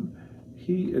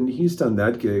 He's done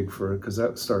that gig because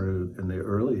that started in the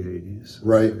early 80s.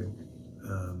 Right.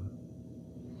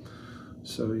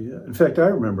 So yeah. In fact, I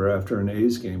remember after an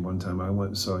A's game one time, I went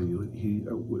and saw you. He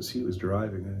was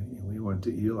driving, and we went to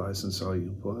Eli's and saw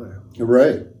you play.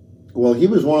 Right. Well, he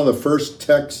was one of the first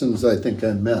Texans I think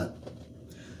I met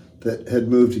that had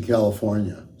moved to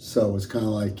California. So it was kind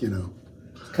of like,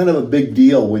 it's kind of a big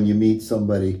deal when you meet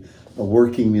somebody, a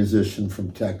working musician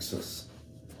from Texas.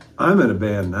 I'm in a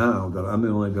band now, but I'm the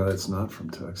only guy that's not from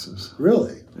Texas.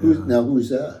 Really? Yeah. Who's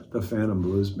that? The Phantom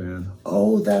Blues Band.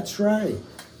 Oh, that's right.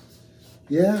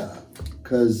 Yeah,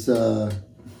 because I'm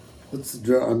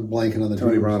blanking on the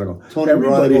Tony Bronigal.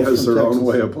 Everybody has their own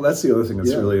way of. That's the other thing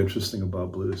that's really interesting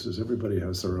about blues is everybody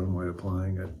has their own way of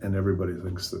playing it, and everybody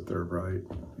thinks that they're right.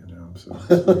 So.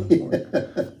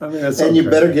 I mean, that's and you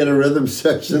better get a rhythm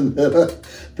section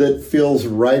that feels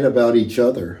right about each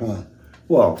other, huh?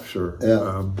 Well, sure.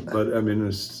 Yeah. But I mean,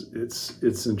 it's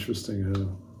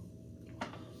interesting.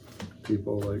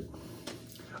 People like.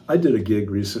 I did a gig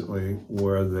recently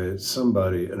where and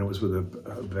it was with a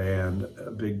band,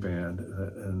 a big band,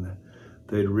 and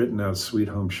they'd written out "Sweet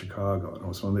Home Chicago," and it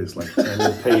was one of these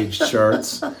 10-page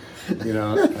charts, and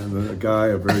the guy,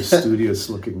 a very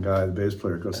studious-looking guy, the bass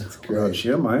player, goes, "Well,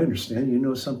 Jim, I understand you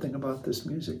know something about this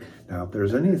music. Now, if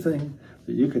there's anything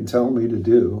that you can tell me to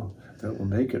do that will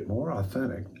make it more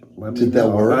authentic, let me know." Did that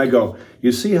work? And I go,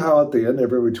 you see how at the end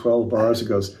of every 12 bars it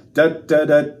goes da da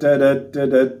da da da da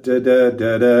da da da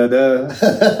da da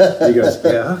da. He goes,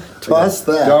 yeah. Toss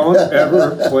that. Don't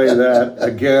ever play that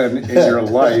again in your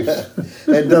life.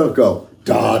 And don't go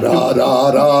da da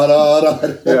da da da da.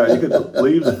 Yeah, you could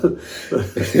leave the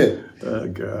oh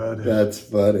God. That's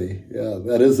funny. Yeah,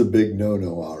 that is a big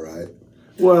no-no, all right.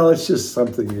 Well, it's just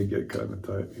something you get kind of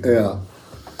tight. Yeah.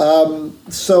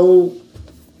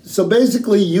 So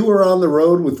basically, you were on the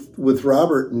road with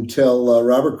Robert until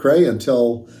Robert Cray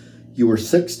until you were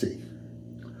 60.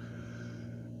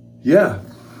 Yeah,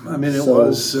 I mean it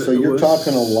was. So you're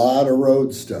talking a lot of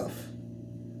road stuff.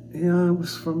 Yeah, it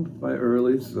was from my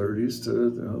early 30s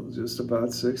to just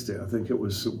about 60. I think it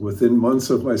was within months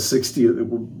of my 60th,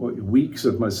 weeks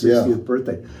of my 60th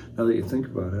birthday. Now that you think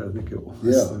about it, I think it was.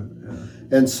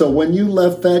 Yeah. And so when you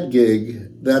left that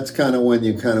gig, that's kind of when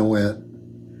you kind of went,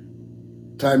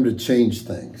 time to change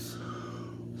things.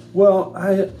 Well,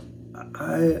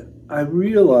 I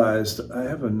realized I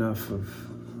have enough of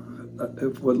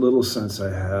what little sense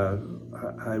I had,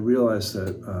 I realized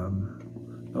that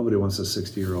nobody wants a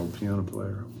 60-year-old piano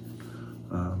player.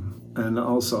 And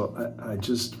also, I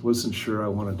just wasn't sure I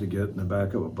wanted to get in the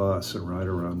back of a bus and ride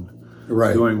around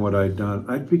doing what I'd done.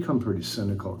 I'd become pretty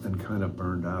cynical and kind of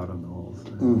burned out on the whole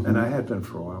thing. Mm-hmm. And I had been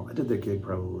for a while. I did that gig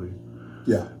probably,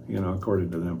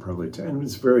 according to them, probably 10. And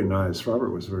it's very nice.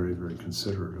 Robert was very, very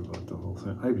considerate about the whole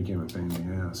thing. I became a pain in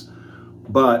the ass.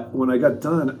 But when I got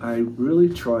done, I really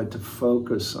tried to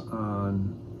focus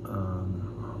on,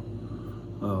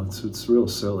 it's real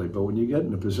silly, but when you get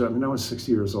in a position, I was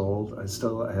 60 years old, I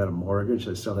had a mortgage,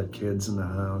 I still had kids in the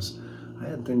house, I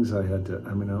had things I had to,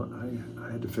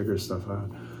 I had to figure stuff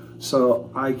out. So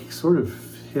I sort of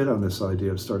hit on this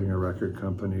idea of starting a record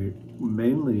company,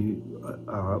 mainly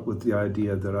with the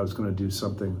idea that I was going to do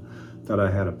something that I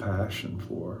had a passion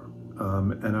for.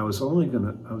 And I was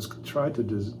trying to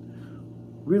do,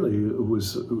 really,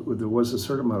 there was a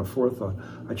certain amount of forethought.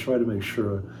 I tried to make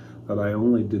sure that I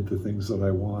only did the things that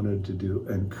I wanted to do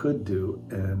and could do,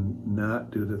 and not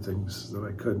do the things that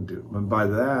I couldn't do. And by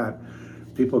that,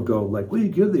 people go like, well, you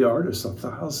give the artist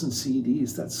 1,000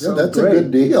 CDs. That's so that's great. A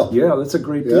good deal. Yeah, that's a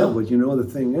great deal. But the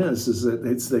thing is that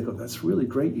they go, that's really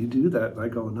great. You do that. And I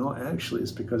go, no, actually,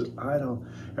 it's because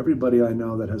everybody I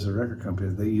know that has a record company,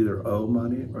 they either owe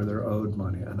money or they're owed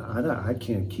money. And I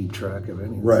can't keep track of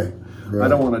anything. Right. I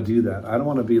don't want to do that. I don't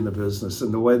want to be in the business.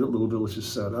 And the way that Little Village is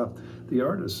set up, the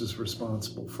artist is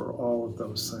responsible for all of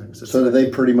those things. So do they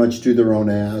pretty much do their own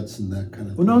ads and that kind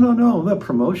of thing? Well, no, the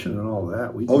promotion and all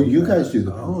that. You guys do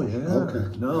the promotion. Oh, yeah.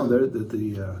 Okay. No,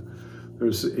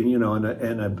 there's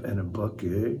and I book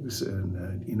gigs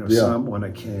and some when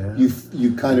I can.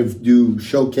 You kind of do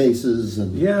showcases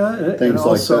and things and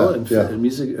also like that. And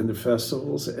music and the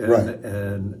festivals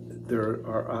and there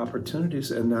are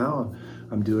opportunities. And now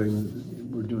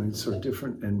we're doing sort of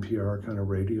different NPR kind of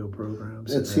radio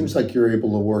programs. It seems like you're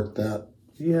able to work that.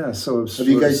 Yeah, so... Have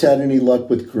you guys had any luck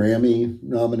with Grammy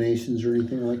nominations or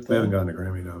anything like that? We haven't gotten a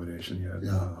Grammy nomination yet,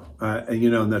 no.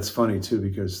 And that's funny, too,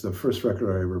 because the first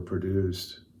record I ever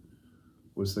produced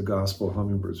was the Gospel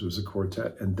Hummingbirds. It was a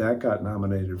quartet, and that got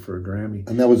nominated for a Grammy.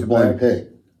 And that was Blind Pig.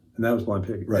 And that was Blind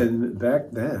Pig. Right. And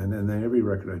back then, and then every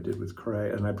record I did with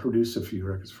Cray, and I produced a few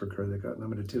records for Cray that got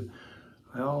nominated, too.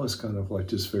 I always kind of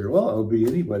just figure, well, it'll be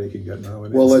anybody can get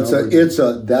nominated. Well,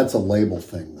 that's a label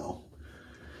thing, though.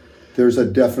 There's a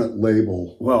definite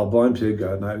label. Well, Blind Pig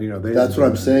got nominated. That's what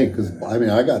I'm saying, because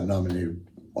I got nominated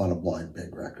on a Blind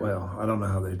Pig record. Well, I don't know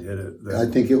how they did it. I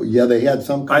think they had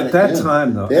some kind of at that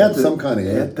time, though. They had some kind of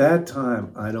at that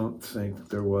time. I don't think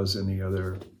there was any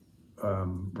other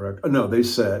record. No, they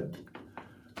said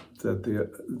that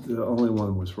the only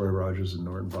one was Roy Rogers and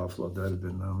Norton Buffalo that had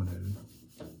been nominated.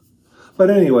 But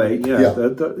anyway,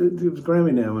 the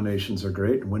Grammy nominations are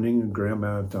great. Winning a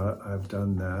Grammy, I've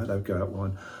done that. I've got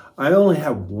one. I only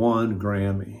have one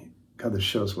Grammy. God, this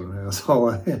shows what an asshole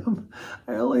I am.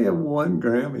 I only have one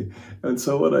Grammy, and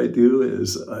so what I do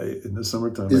is, in the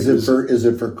summertime, is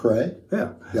it for Cray?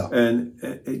 Yeah. And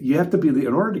you have to be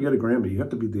in order to get a Grammy, you have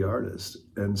to be the artist,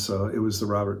 and so it was the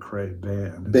Robert Cray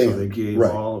band. So they gave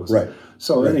all of us. Right.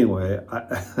 So anyway,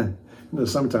 in the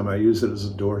summertime, I use it as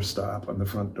a doorstop on the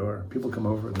front door. People come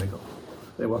over and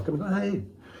they walk in and go, hey,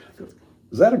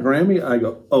 is that a Grammy? I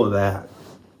go, oh, that.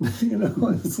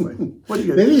 It's like, what do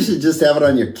you? Maybe you should just have it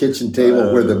on your kitchen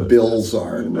table where the bills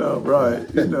are. Right.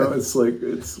 It's like,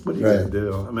 what are you going to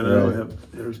do? I mean,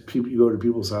 there's people, you go to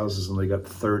people's houses and they got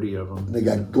 30 of them. They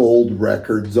got gold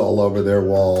records all over their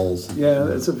walls. Yeah,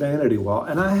 it's a vanity wall.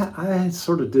 And I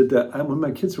sort of did that. When my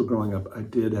kids were growing up, I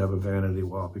did have a vanity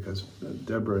wall because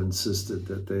Deborah insisted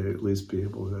that they at least be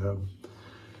able to have,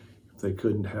 they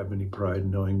couldn't have any pride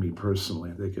knowing me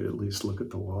personally. They could at least look at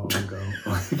the wall and go,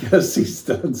 I guess he's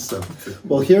done something.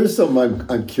 Well, here's something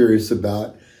I'm curious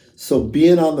about. So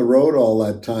being on the road all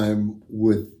that time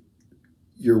with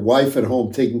your wife at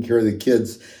home taking care of the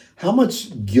kids, how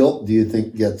much guilt do you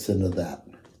think gets into that?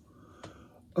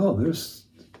 Oh,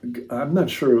 I'm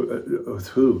not sure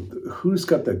who's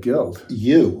got the guilt?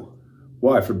 You.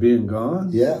 Why, for being gone?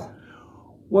 Yeah.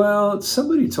 Well,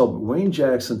 somebody told me, Wayne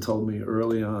Jackson told me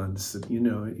early on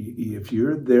that, if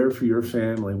you're there for your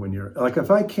family when you're, like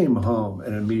if I came home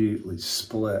and immediately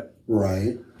split.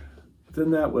 Right.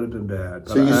 Then that would have been bad.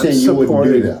 But so you're saying you wouldn't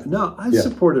do that? No, I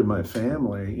supported my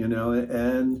family, and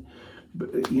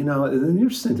the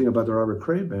interesting thing about the Robert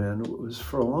Cray band was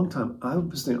for a long time, I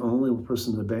was the only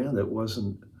person in the band that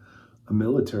wasn't a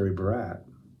military brat.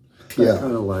 That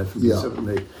kind of life.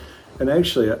 And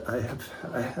actually,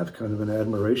 I have kind of an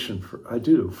admiration for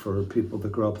people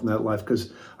that grow up in that life,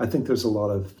 because I think there's a lot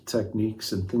of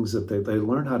techniques and things that they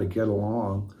learn how to get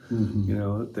along. You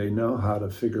know, they know how to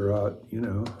figure out, you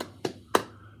know,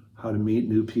 how to meet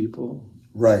new people.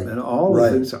 Right. And all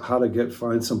the things, how to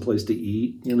find some place to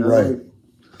eat, you know. Right.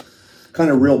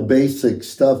 Kind of real basic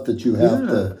stuff that you have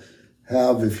to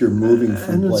have if you're moving from place to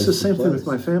place. And it's the same thing with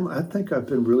my family. I think I've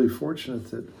been really fortunate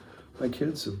that my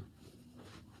kids have,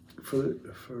 I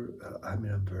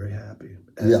mean, I'm very happy.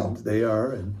 And they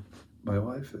are, and my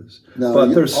wife is. Now,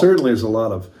 but there certainly is a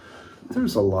lot of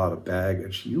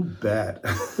baggage, you bet.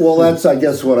 Well, that's, I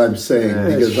guess, what I'm saying,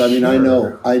 because I mean, I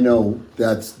know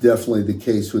that's definitely the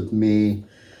case with me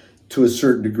to a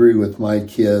certain degree with my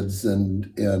kids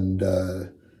and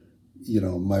you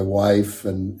know, my wife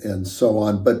and so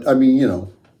on. But I mean, you know,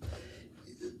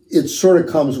 it sort of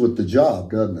comes with the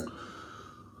job, doesn't it?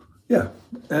 Yeah.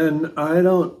 And I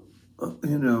don't,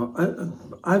 you know,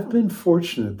 I've been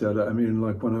fortunate that, I mean,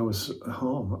 like when I was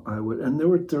home, I would, and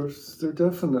there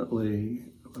definitely,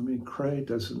 I mean, Craig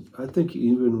doesn't, I think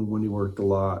even when he worked a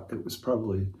lot, it was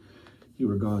probably, you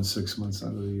were gone 6 months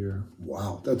out of the year.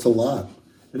 Wow, that's a lot.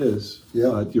 It is.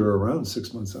 Yeah. You're around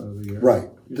 6 months out of the year. Right.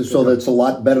 So that's a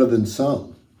lot better than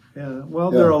some. Yeah. Well,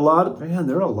 there are a lot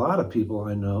of people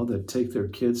I know that take their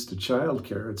kids to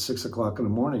childcare at 6 o'clock in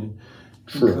the morning.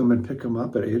 True. Come and pick them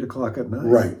up at 8 o'clock at night.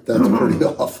 Right. That's pretty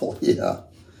awful. Yeah.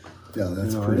 Yeah,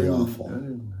 that's pretty awful. I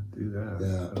didn't do that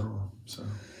at all. So.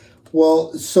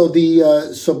 Well, so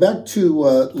back to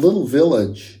Little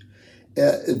Village.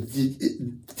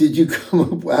 Did you come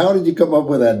up? How did you come up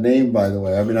with that name? By the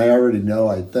way, I mean, I already know,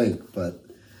 I think, but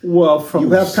you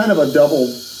have kind of a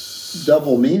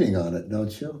double meaning on it,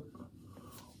 don't you?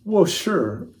 Well,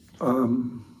 sure. I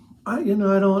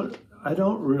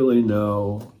don't really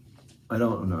know. I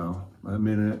don't know. I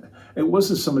mean, it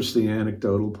wasn't so much the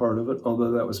anecdotal part of it,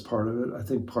 although that was part of it. I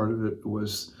think part of it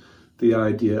was the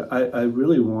idea. I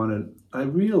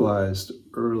realized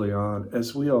early on,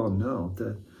 as we all know,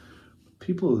 that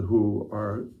people who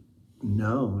are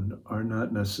known are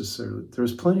not necessarily,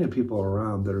 there's plenty of people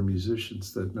around that are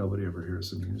musicians that nobody ever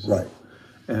hears the music. Right.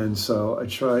 And so I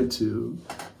tried to,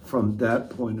 from that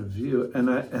point of view, and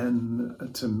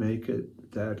to make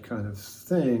it that kind of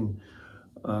thing,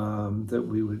 that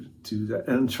we would do that.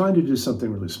 And I'm trying to do something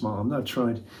really small. I'm not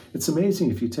trying to, it's amazing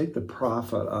if you take the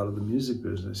profit out of the music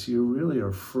business, you really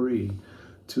are free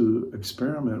to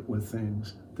experiment with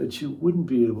things that you wouldn't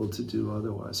be able to do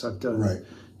otherwise. I've done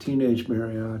teenage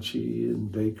mariachi in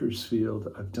Bakersfield.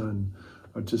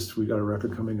 We got a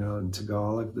record coming out in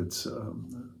Tagalog that's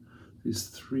these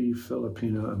 3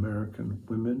 Filipino American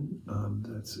women.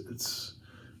 It's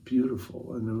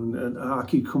beautiful. And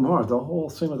Aki Kumar, the whole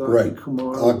thing with Aki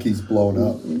Kumar. Aki's blown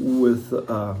up. With,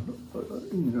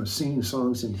 singing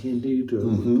songs in Hindi to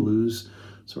blues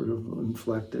sort of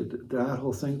inflected, that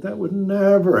whole thing, that would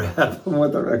never happen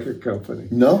with a record company.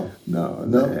 No.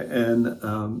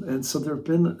 And so there've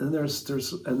been, and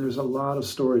there's a lot of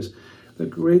stories. The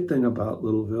great thing about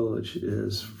Little Village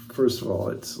is, first of all,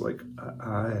 it's like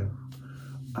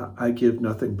I give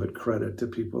nothing but credit to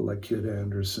people like Kid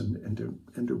Anderson and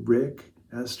to Rick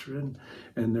Estrin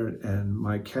and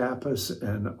Mike Kappas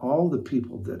and all the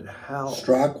people that helped.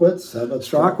 Strachwitz? How about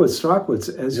Strachwitz,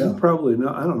 as you probably know,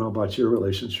 I don't know about your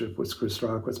relationship with Chris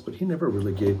Strachwitz, but he never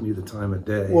really gave me the time of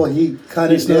day. Well, he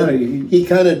kind of did. He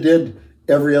kind of did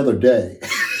every other day.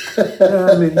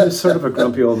 Yeah, I mean, he was sort of a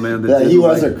grumpy old man. He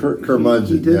was a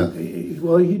curmudgeon. He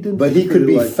didn't. But he could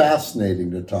be fascinating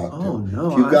to talk to. Oh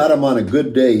no! If you got him on a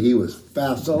good day, he was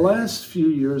fascinating. The last few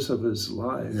years of his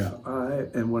life,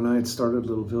 and when I had started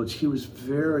Little Village, he was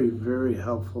very, very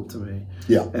helpful to me.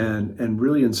 Yeah. And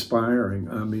really inspiring.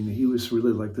 I mean, he was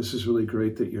really like, "This is really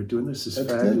great that you're doing this. This is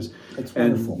fabulous." That's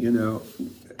wonderful.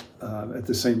 And at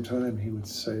the same time, he would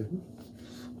say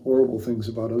horrible things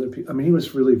about other people. I mean, he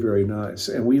was really very nice.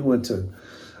 And I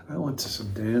went to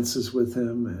some dances with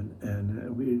him, and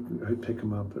I'd pick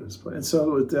him up at his place. And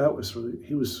so that was really,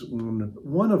 he was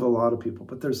one of a lot of people.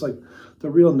 But there's like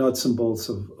the real nuts and bolts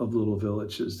of Little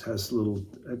Village. It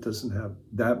doesn't have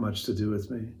that much to do with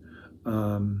me.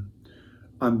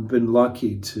 I've been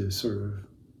lucky to sort of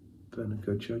been a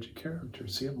good judge of character.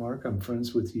 See it, Mark? I'm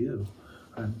friends with you.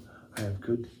 I have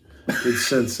good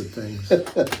sense of things.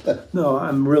 No,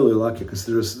 I'm really lucky because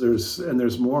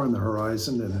there's more on the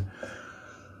horizon, and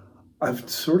I've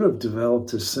sort of developed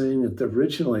this thing that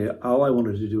originally all I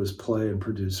wanted to do was play and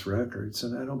produce records,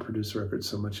 and I don't produce records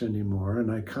so much anymore,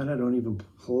 and I kind of don't even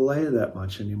play that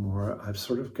much anymore. I've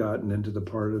sort of gotten into the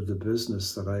part of the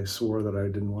business that I swore that I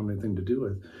didn't want anything to do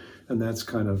with, and that's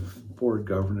kind of board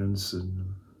governance and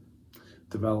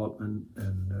development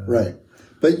and right.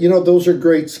 But those are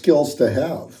great skills to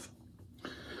have.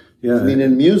 Yeah, I mean,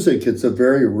 in music, it's a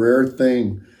very rare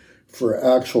thing for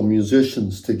actual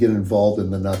musicians to get involved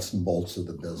in the nuts and bolts of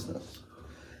the business.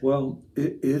 Well,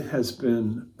 it has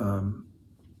been,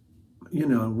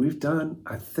 we've done,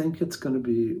 I think it's going to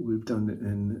be, we've done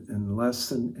in less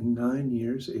than in 9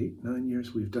 years, 9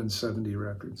 years, we've done 70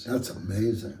 records. That's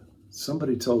amazing.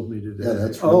 Somebody told me today. Yeah,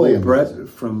 that's really amazing. Brett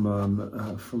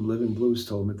from Living Blues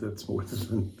told me that's more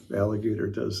than Alligator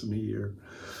does in a year.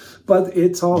 But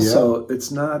it's also,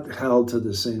 it's not held to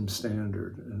the same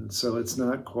standard. And so it's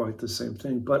not quite the same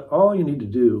thing. But all you need to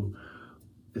do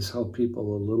is help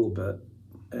people a little bit,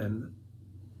 and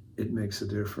it makes a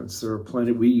difference. There are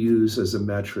plenty we use as a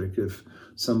metric if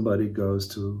somebody goes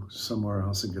to somewhere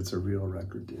else and gets a real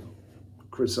record deal.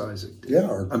 Chris Isaac did. Yeah,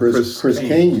 or Chris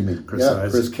Kane, you mean. Chris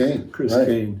Isaac. Chris Kane. Chris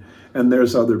Kane. And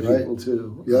there's other people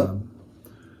too. Yeah.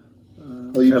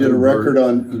 Well, you did a record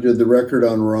on, you did the record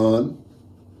on Ron.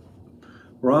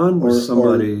 Ron was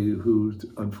somebody who,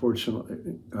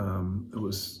 unfortunately, it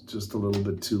was just a little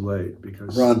bit too late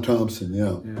because Ron Thompson,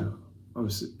 yeah. I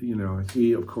was,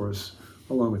 he, of course,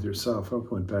 along with yourself, I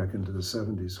went back into the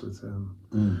 70s with him.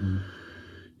 Mm-hmm.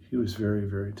 He was very,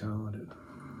 very talented.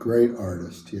 Great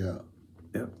artist, yeah.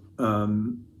 Yeah.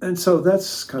 And so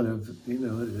that's kind of, it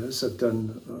is. I've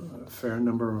done a fair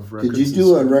number of records. Did you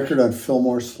do a record on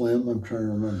Fillmore Slim? I'm trying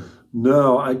to remember.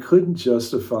 No, I couldn't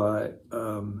justify.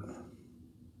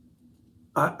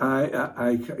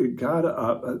 I got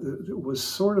up. It was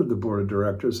sort of the board of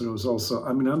directors, and it was also.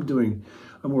 I mean,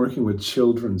 I'm working with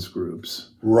children's groups,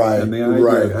 right? And the idea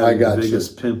right. of having the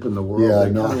biggest pimp in the world. Yeah,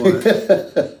 no,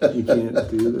 you can't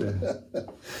do that.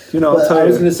 I'll tell I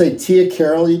was you. going to say Tia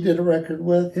Carroll. You did a record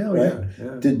with, yeah, right?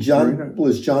 Yeah.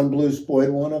 Was John Blues Boyd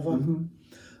one of them?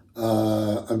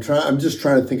 Mm-hmm. I'm just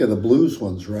trying to think of the blues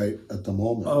ones right at the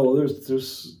moment. Oh well,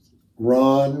 there's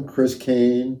Ron, Chris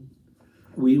Kane.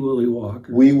 Wee Willie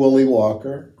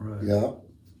Walker. Right. Yeah.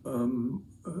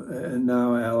 And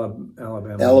now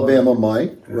Alabama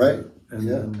Mike, right. And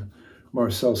then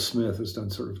Marcel Smith has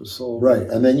done sort of a soul. Right.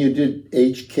 And then you did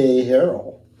H.K.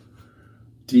 Harrell.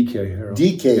 D.K. Harrell.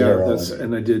 D.K. Harrell.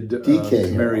 And I did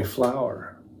D.K. Mary Flower.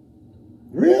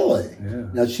 Really? Yeah.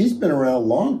 Now, she's been around a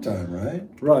long time, right?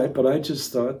 Right, but I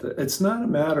just thought that it's not a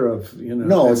matter of,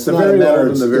 No, it's the very old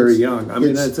and the very young. I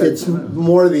mean, it's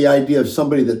more the idea of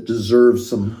somebody that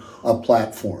deserves a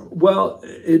platform. Well,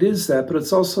 it is that, but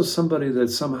it's also somebody that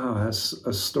somehow has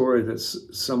a story that's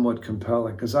somewhat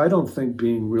compelling. Because I don't think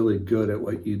being really good at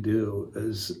what you do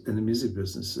in the music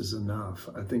business is enough.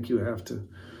 I think you have to,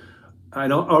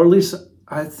 or at least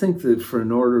I think that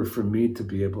in order for me to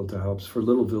be able to help, for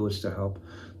Little Village to help,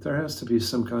 there has to be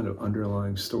some kind of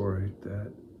underlying story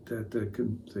that they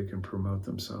can promote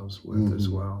themselves with as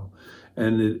well.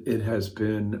 And it has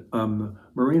been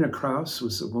Marina Krauss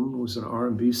was an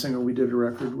R&B singer we did a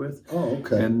record with. Oh,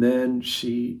 okay. And then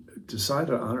she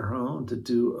decided on her own to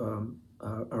do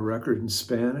a record in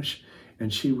Spanish.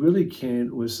 And she really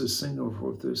was this thing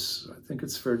of this, I think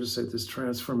it's fair to say, this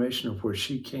transformation of where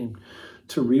she came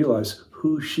to realize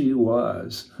who she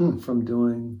was from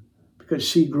doing, because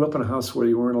she grew up in a house where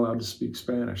you weren't allowed to speak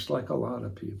Spanish, like a lot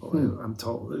of people, I'm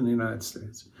told, in the United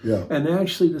States. Yeah. And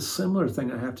actually the similar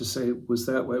thing, I have to say, was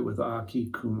that way with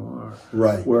Aki Kumar.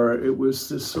 Right. Where it was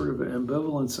this sort of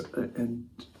ambivalence and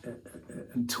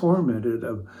tormented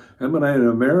of, am I an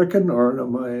American or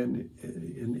am I an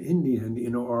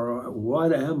Indian, or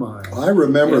what am I? I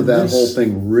remember whole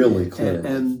thing really clearly.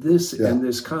 And this it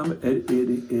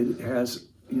has,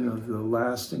 the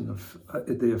lasting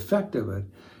the effect of it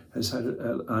has had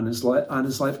on his life.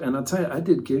 And I'll tell you, I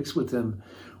did gigs with him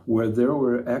where there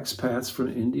were expats from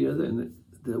India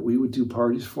that we would do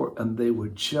parties for, and they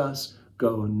would just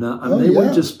go nuts. They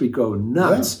wouldn't just go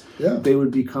nuts. Yeah. They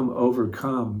would become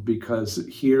overcome because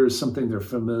here's something they're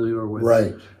familiar with,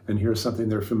 right? And here's something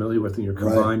they're familiar with, and you're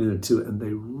combining the two, and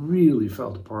they really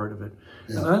felt a part of it.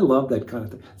 Yeah. And I love that kind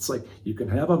of thing. It's like, you can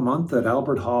have a month at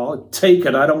Albert Hall, take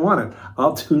it, I don't want it.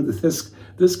 I'll do this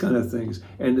kind of things.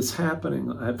 And it's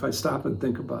happening. If I stop and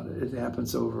think about it, it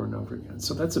happens over and over again.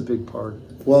 So that's a big part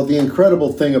of it. Well, the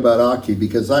incredible thing about Aki,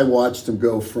 because I watched him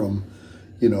go from,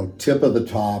 Tip of the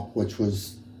Top, which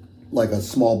was like a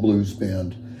small blues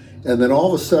band. And then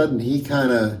all of a sudden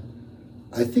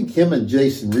I think him and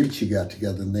Jason Ricci got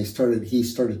together and he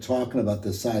started talking about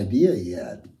this idea he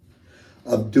had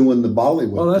of doing the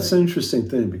Bollywood. Well, that's thing. an interesting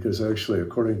thing because actually,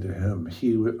 according to him,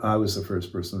 I was the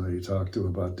first person that he talked to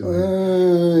about doing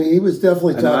it. He was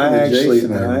definitely talking to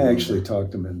Jason. I actually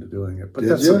talked him into doing it, but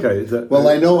Did that's you? okay. Well,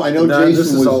 I know. Jason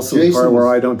this is was also Jason the part was, where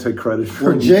I don't take credit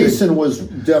for. Well, Jason was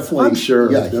definitely. I'm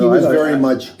sure. Yeah, he was very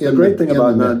much. The great thing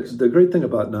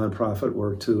about nonprofit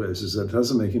work too is that it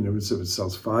doesn't make any difference if it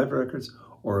sells 5 records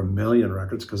or 1 million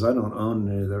records, because I don't own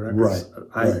any of the records.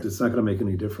 Right. It's not going to make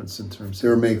any difference in terms.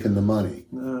 They're making the money.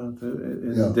 No,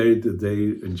 they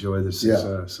enjoy the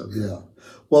success. Yeah.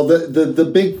 Well, the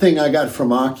big thing I got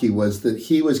from Aki was that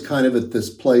he was kind of at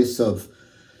this place of,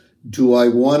 do I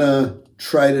want to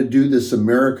try to do this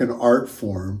American art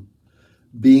form,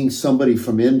 being somebody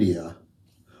from India,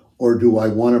 or do I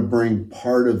want to bring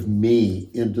part of me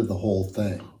into the whole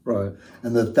thing? Right.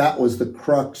 And that was the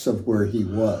crux of where he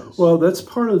was. Well, that's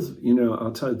part of,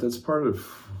 I'll tell you, that's part of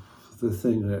the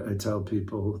thing that I tell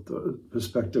people, the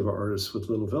prospective artists with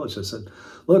Little Village. I said,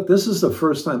 look, this is the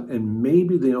first time and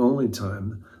maybe the only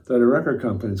time that a record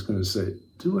company is going to say,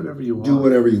 do whatever you want. Do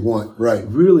whatever you want, right.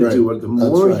 Really right. do what, the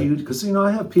more right. you, because,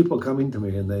 I have people coming to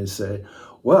me and they say,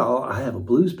 well, I have a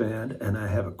blues band, and I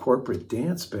have a corporate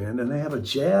dance band, and I have a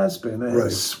jazz band, I have a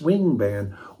swing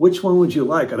band. Which one would you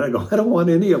like? And I go, I don't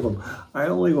want any of them. I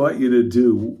only want you to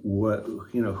do what,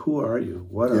 who are you?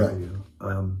 What are you?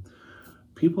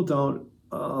 People don't,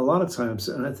 a lot of times,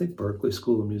 and I think Berklee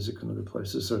School of Music and other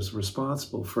places are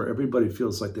responsible for everybody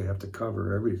feels like they have to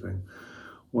cover everything.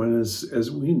 When, as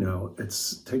we know, it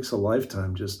takes a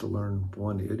lifetime just to learn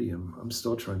one idiom. I'm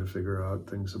still trying to figure out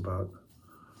things about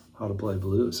how to play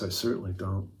blues. I certainly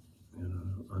don't,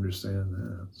 understand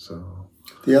that. So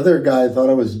the other guy, I thought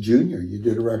it was Junior. You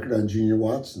did a record on Junior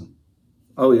Watson.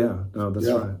 Oh yeah, no, that's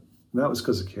right. And that was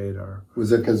because of Kadar.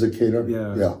 Was it because of Kadar?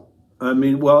 Yeah. I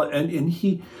mean, well, and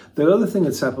he. The other thing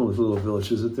that's happened with Little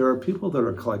Village is that there are people that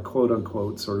are like quote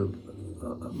unquote sort of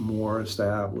more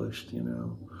established,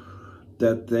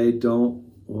 that they don't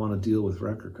want to deal with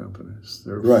record companies.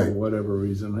 They're for whatever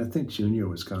reason. I think Junior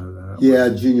was kind of that. Yeah,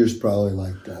 way. Junior's probably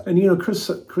like that. And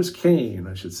Chris Kane,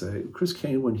 I should say, Chris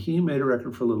Kane, when he made a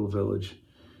record for Little Village,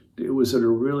 it was at a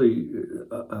really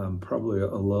probably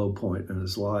a low point in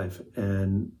his life,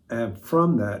 and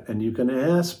from that, and you can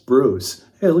ask Bruce.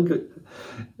 Hey, look at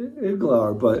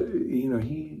Iglar, but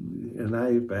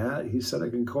he said I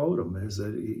can quote him is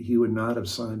that he would not have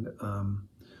signed.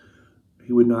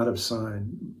 He would not have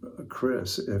signed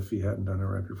Chris if he hadn't done a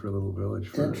record for Little Village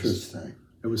first. Interesting.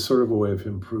 It was sort of a way of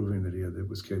him proving that he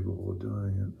was capable of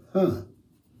doing it. Huh.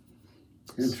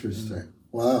 Interesting.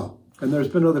 Wow. And there's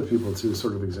been other people too,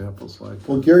 sort of examples like.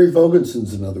 Well, Gary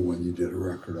Vogelson's another one you did a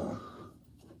record on.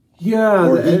 Yeah.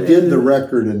 Or he did the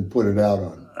record and put it out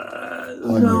on.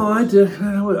 No, I did.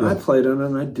 I played on it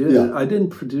and I did it. I didn't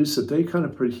produce it. He kind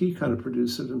of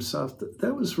produced it himself.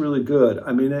 That was really good.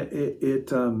 I mean,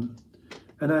 it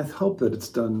and I hope that it's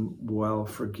done well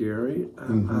for Gary.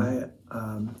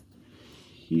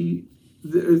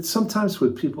 Sometimes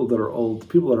with people that are old,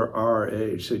 people that are our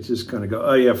age, they just kind of go,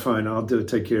 "Oh yeah, fine, I'll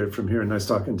take care of it from here." Nice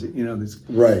talking to these.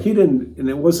 Right. He didn't, and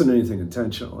it wasn't anything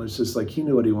intentional. It's just like he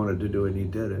knew what he wanted to do and he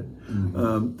did it.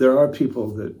 Mm-hmm. There are people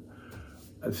that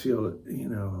I feel,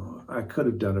 I could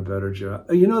have done a better job.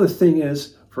 The thing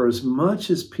is, for as much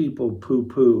as people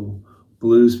poo-poo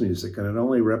blues music, and it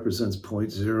only represents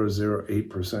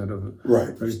 0.008% of it.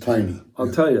 Right, it's tiny.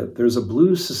 I'll tell you, there's a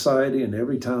blues society in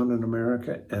every town in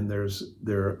America, and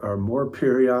there are more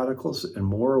periodicals and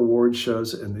more award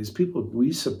shows, and these people,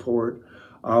 we support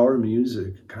our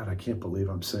music. God, I can't believe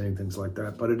I'm saying things like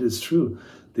that, but it is true.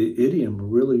 The idiom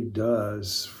really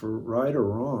does, for right or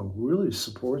wrong, really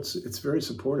supports, it's very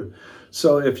supportive.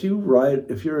 So if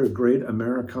you're a great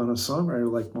Americana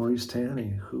songwriter like Maurice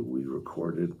Taney, who we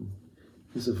recorded,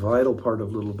 he's a vital part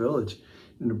of Little Village,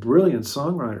 and a brilliant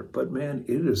songwriter, but man,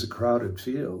 it is a crowded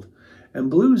field. And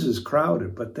blues is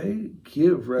crowded, but they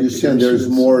give recognition. You're saying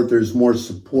there's more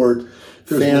support,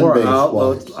 there's more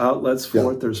outlets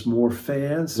for it. There's more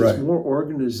fans. There's more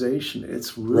organization.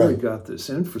 It's really got this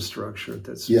infrastructure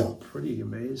that's pretty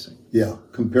amazing. Yeah,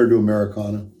 compared to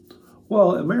Americana.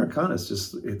 Well, Americana is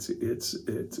just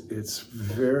it's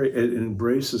very, it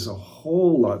embraces a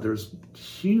whole lot. There's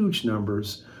huge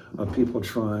numbers of people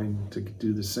trying to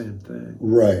do the same thing.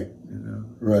 Right.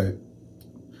 Right.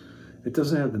 It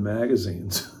doesn't have the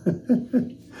magazines.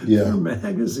 Yeah.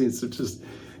 Magazines are just,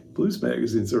 blues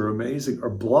magazines are amazing,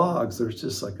 or blogs. There's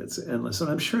just like, it's endless.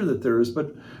 And I'm sure that there is,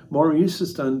 but Maurice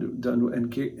has done,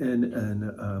 and Gary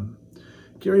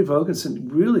Vogelson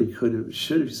really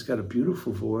should have, he's got a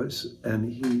beautiful voice,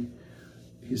 and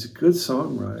he's a good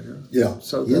songwriter. Yeah.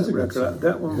 So he is that a good record, songwriter.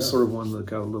 that one was Yeah. sort of one that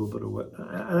got a little bit of what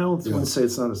I don't want to say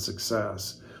it's not a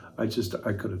success. I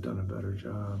could have done a better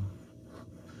job.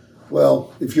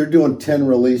 Well, if you're doing 10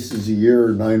 releases a year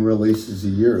or 9 releases a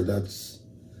year, that's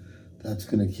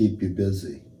going to keep you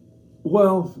busy.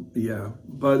 Well, yeah,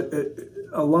 but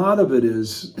a lot of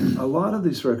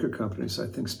these record companies, I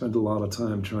think, spend a lot of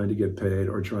time trying to get paid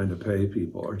or trying to pay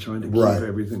people or trying to keep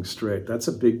everything straight. That's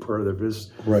a big part of their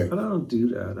business. Right. But I don't do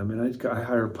that. I mean, I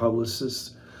hire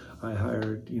publicists. I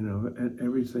hired,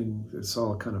 everything. It's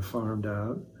all kind of farmed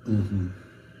out. Mm-hmm.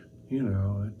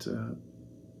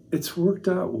 It's worked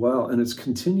out well, and it's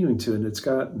continuing to, and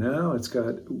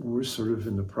we're sort of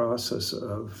in the process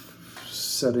of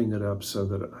setting it up so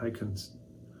that I can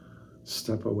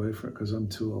step away from it because I'm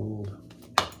too old.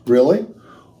 Really?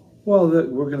 Well,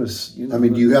 we're going to. I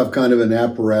mean, do you have kind of an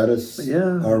apparatus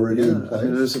already in place? I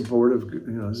mean, there's a board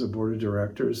of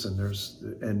directors,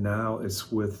 and now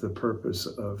it's with the purpose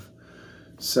of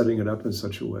setting it up in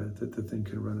such a way that the thing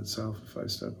can run itself if I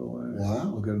step away. Wow.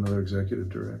 We'll get another executive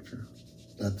director.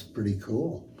 That's pretty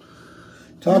cool.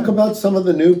 Talk about some of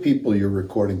the new people you're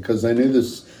recording, because I knew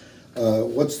this.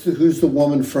 Who's the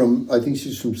woman from? I think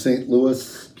she's from St.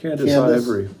 Louis. Candace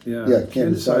Ivory. Yeah.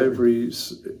 Candace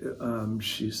Ivory's.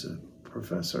 She's a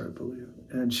professor, I believe,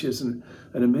 and she has an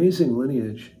amazing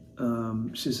lineage.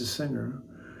 She's a singer.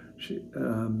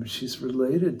 She's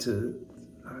related to,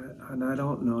 and I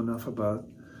don't know enough about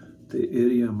the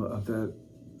idiom of that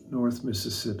North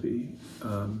Mississippi.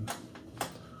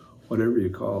 Whatever you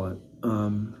call it.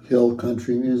 Hill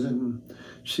country music?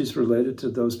 She's related to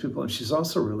those people, and she's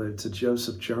also related to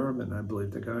Joseph Jarman, I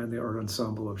believe, the guy in the Art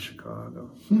Ensemble of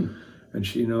Chicago. And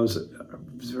she knows,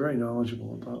 is very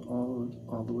knowledgeable about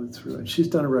all the way through. And she's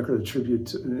done a record of tribute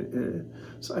to,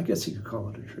 so I guess you could call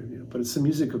it a tribute, but it's the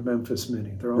music of Memphis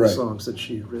Minnie. They're all songs that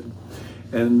she had written.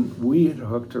 And we had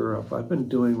hooked her up. I've been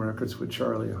doing records with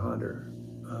Charlie Hunter.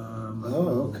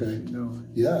 Okay.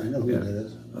 Yeah, I know who that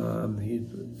is.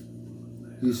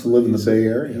 He used to live in the Bay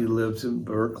Area. He lived in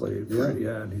Berkeley.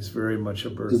 And he's very much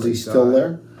a Berkeley guy. Is he still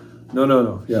there?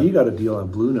 No. Yeah. He got a deal on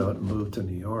Blue Note and moved to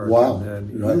New York. Wow. And then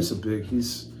he was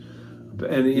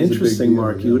interesting,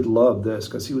 Mark, you would love this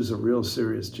because he was a real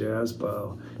serious jazz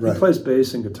bow. He plays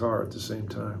bass and guitar at the same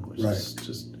time, which is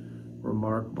just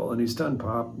remarkable. And he's done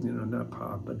pop, not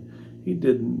pop, but he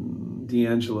did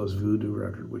D'Angelo's Voodoo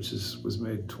record, which was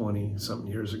made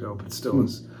 20-something years ago, but still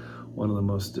is one of the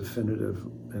most definitive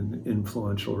and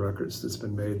influential records that's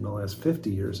been made in the last 50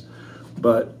 years.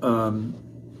 But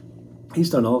he's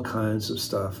done all kinds of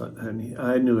stuff, and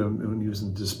I knew him when he was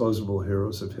in Disposable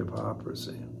Heroes of Hip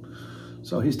Hoperacy.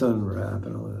 So he's done rap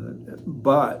and all that.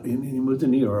 But he moved to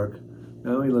New York.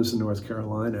 Now he lives in North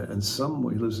Carolina, and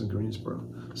he lives in Greensboro.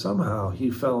 Somehow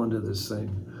he fell into this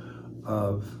thing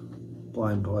of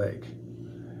Blind Blake.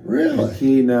 Really? And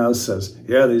he now says,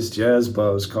 these jazz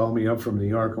bows call me up from New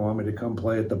York and want me to come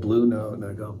play at the Blue Note. And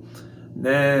I go,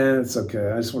 nah, it's okay.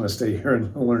 I just want to stay here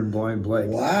and learn Blind Blake.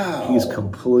 Wow. He's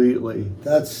completely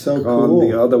That's so gone cool.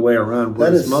 the other way around. That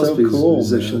Whereas is most so cool,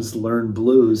 musicians learn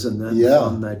blues and then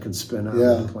from that can spin out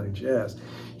and play jazz.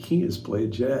 He has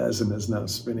played jazz and is now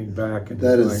spinning back. And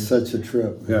that is such a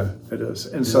trip. Yeah, it is.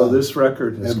 And so this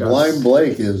record has got... Blind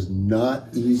Blake is not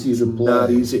easy to play.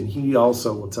 Not easy. And he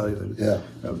also will tell you that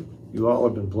you all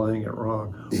have been playing it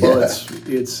wrong. Well,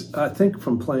 it's I think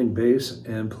from playing bass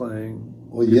and playing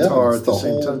guitar at the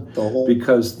same time.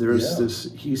 Because there's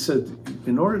this... He said,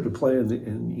 in order to play in the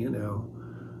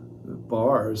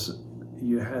bars,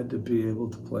 you had to be able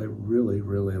to play really,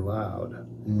 really loud.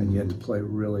 And you had to play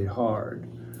really hard.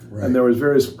 Right. And there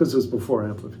was because it was before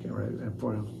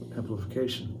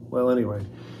amplification. Well, anyway,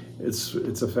 it's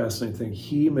a fascinating thing.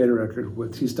 He made a record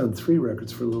he's done 3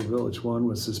 records for Little Village. One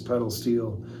was this pedal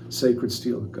steel, sacred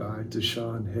steel guy,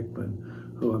 Deshaun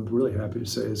Hickman, who I'm really happy to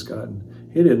say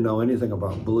he didn't know anything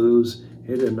about blues.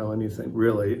 He didn't know anything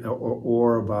really,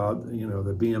 or about, the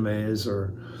BMAs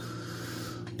or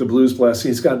the Blues Blast.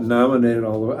 He's gotten nominated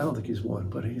all the way. I don't think he's won,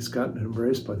 but he's gotten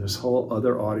embraced by this whole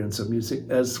other audience of music,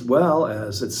 as well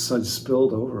as it's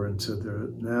spilled over into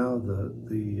the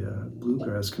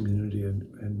bluegrass community in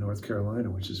North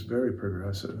Carolina, which is very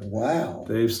progressive. Wow.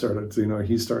 They've started,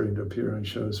 he's starting to appear on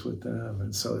shows with them,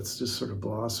 and so it's just sort of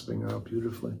blossoming out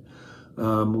beautifully.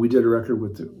 We did a record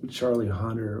with Charlie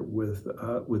Hunter with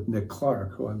Nick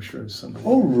Clark, who I'm sure is somebody.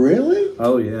 Oh, really?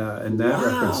 Oh, yeah, and that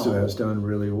record has done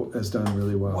really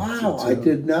well. Wow, I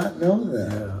did not know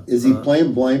that. Yeah. Is he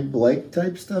playing Blind Blake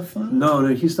type stuff on it? No,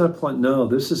 he's not playing. No,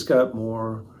 this has got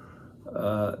more.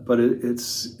 But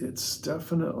it's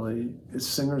definitely, it's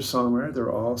singer-songwriter.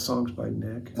 They're all songs by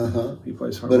Nick. He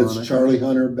plays harmonica. But it's Charlie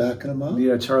Hunter backing him up?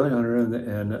 Yeah, Charlie Hunter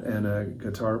and a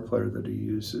guitar player that he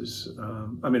uses.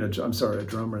 A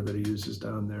drummer that he uses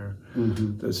down there.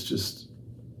 That's just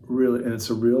really, and it's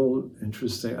a real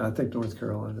interesting, I think North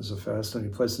Carolina is a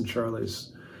fascinating place, and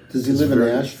Charlie's... Does he live in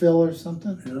Asheville or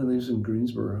something? Yeah, he lives in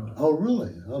Greensboro. Oh,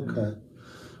 really? Okay.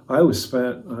 I was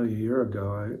spent a year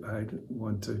ago. I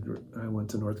went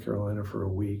to North Carolina for a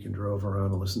week and drove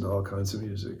around and listened to all kinds of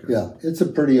music. Yeah, it's a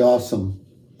pretty awesome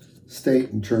state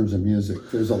in terms of music.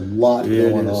 There's a lot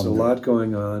going on. There's a lot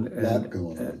going on.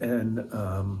 And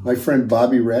my friend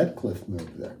Bobby Radcliffe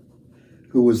moved there,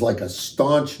 who was like a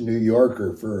staunch New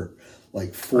Yorker for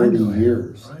like 40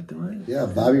 years. Right. Yeah,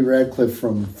 Bobby Radcliffe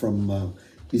from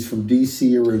he's from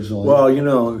D.C. originally. Well,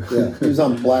 yeah, he was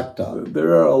on Blacktop.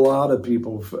 There are a lot of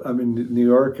people. I mean, New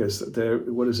York is.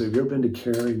 What is it? Have you ever been to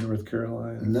Cary, North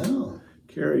Carolina? No.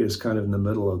 Cary is kind of in the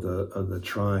middle of the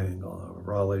triangle,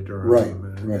 Raleigh, Durham. Right.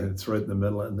 And it's right in the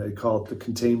middle, and they call it the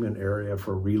containment area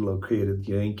for relocated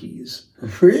Yankees.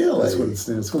 Really? That's what it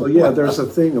stands for. Yeah, there's a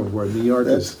thing of where New York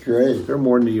That's great. There are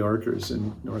more New Yorkers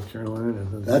in North Carolina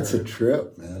than That's a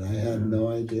trip, man. I had no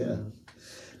idea.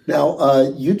 Now,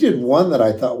 you did one that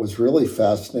I thought was really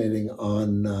fascinating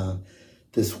on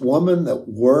this woman that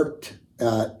worked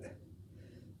at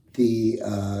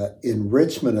in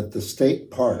Richmond at the state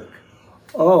park.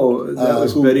 Oh, that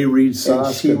was Betty Reed Soskin.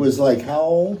 And she was like, how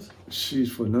old?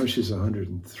 She's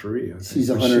 103. I think. She's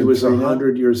 103. She was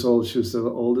 100 years old. She was the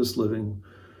oldest living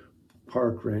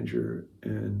park ranger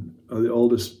the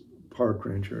oldest park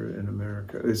ranger in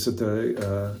America. It's at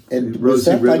the and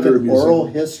Rosie was that like Ritter an Museum. Oral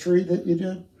history that you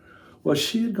did? Well,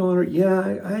 she had gone.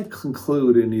 Yeah, I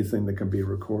conclude anything that can be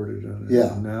recorded.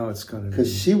 Yeah. Now it's kind of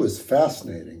because she was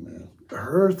fascinating, man.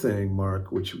 Her thing,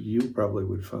 Mark, which you probably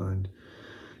would find.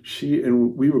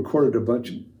 We recorded a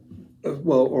bunch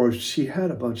she had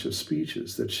a bunch of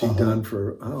speeches that she'd done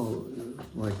for,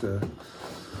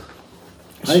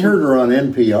 I heard her on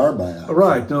NPR by accident.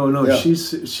 Right, no, yeah.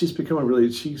 she's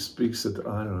become she speaks at,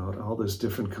 I don't know, all those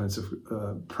different kinds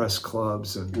of press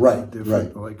clubs and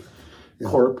different,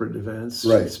 corporate events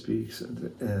she speaks.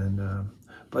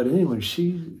 But anyway,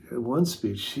 one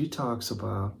speech, she talks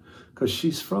about, because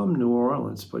she's from New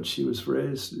Orleans, but she was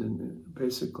raised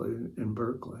basically in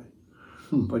Berkeley.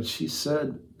 But she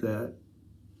said that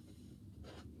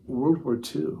World War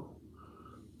II,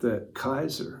 that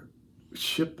Kaiser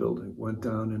shipbuilding went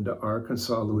down into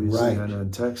Arkansas, Louisiana,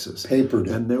 and Texas. Papered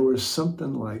it. And there was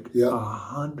something like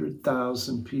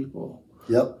 100,000 people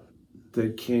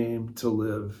that came to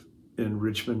live in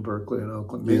Richmond, Berkeley, and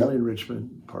Oakland, mainly in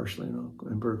Richmond, partially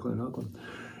in Berkeley and Oakland.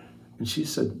 And she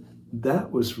said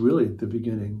that was really the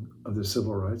beginning of the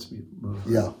civil rights movement.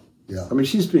 Yeah. I mean,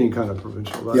 she's being kind of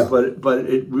provincial about it, but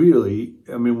it really,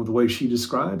 I mean, the way she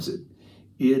describes it,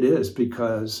 it is,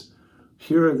 because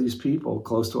here are these people,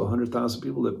 close to 100,000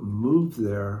 people that moved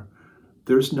there.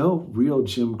 There's no real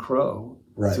Jim Crow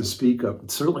to speak of.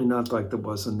 Certainly not like there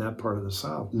was in that part of the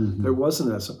South. There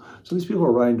wasn't that. So these people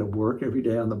are riding to work every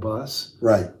day on the bus.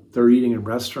 Right. They're eating in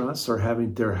restaurants. They're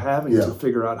having to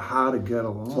figure out how to get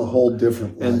along. It's a whole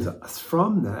different life. And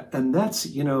from that, and that's,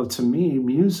 to me,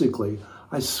 musically,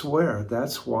 I swear,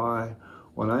 that's why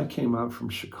when I came out from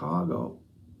Chicago,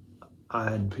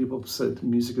 and people said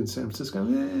music in San Francisco,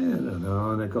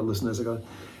 no, and I go listen as I go.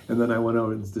 And then I went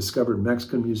over and discovered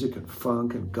Mexican music and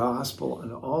funk and gospel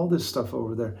and all this stuff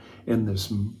over there, and this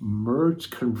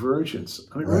convergence.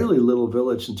 I mean, really Little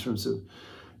Village in terms of,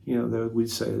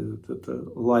 we'd say that the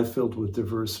life filled with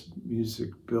diverse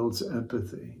music builds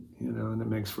empathy, and it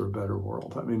makes for a better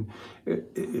world. I mean,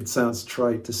 it sounds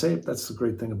trite to say it. That's the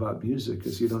great thing about music,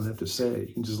 is you don't have to say it.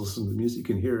 You can just listen to the music. You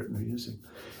can hear it in the music.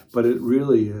 But it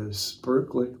really is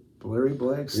Berkeley. Larry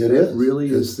Blake's. It is. Really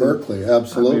it's Berkeley,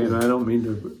 absolutely. I mean, I don't mean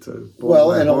to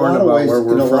well, in a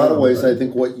lot of ways, I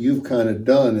think what you've kind of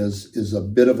done is a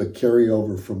bit of a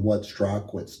carryover from what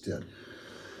Strachwitz did.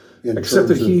 Except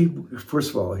that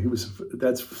first of all, he was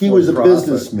a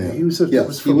businessman. He was a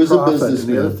businessman. And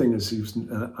the other thing is,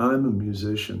 I'm a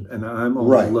musician, and I'm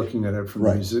only looking at it from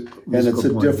musical and it's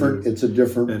a different, point it's a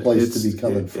different place to be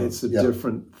coming from. It's a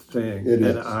different thing,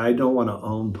 and I don't want to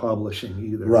own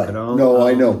publishing either. Right?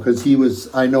 I know, because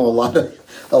I know a lot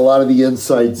of the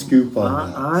inside scoop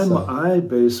on that. I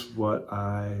base what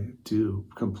I do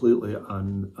completely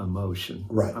on emotion,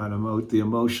 on the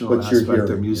emotional aspect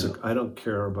of music. I don't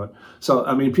care about. So,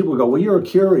 I mean, people go, well, you're a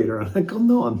curator. And I go,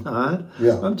 no, I'm not.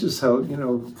 Yeah. I'm just when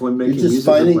making You're just music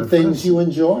finding with my things friends. you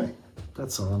enjoy.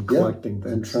 That's all. I'm collecting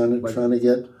things. And trying to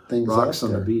get things rocks out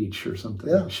on there. the beach or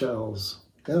something, shells.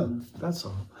 Yeah. That's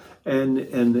all. And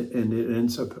it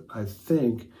ends up, I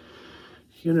think,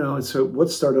 so what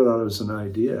started out as an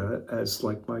idea, as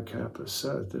like Mike Kappa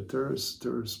said, that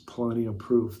there's plenty of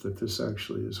proof that this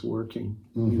actually is working.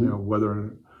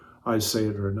 Whether I say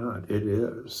it or not, it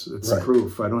is. It's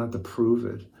proof. I don't have to prove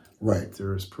it. Right.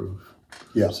 There is proof.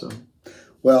 Yeah. So,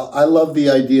 well, I love the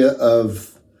idea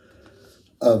of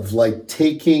like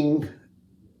taking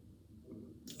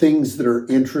things that are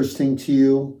interesting to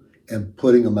you and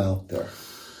putting them out there.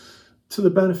 To the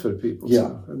benefit of people. Yeah.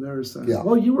 So, and there's that. Yeah.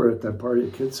 Well, you were at that party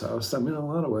at Kid's house. I mean, in a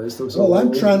lot of ways.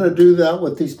 I'm trying to do that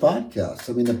with these podcasts.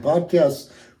 I mean, the podcasts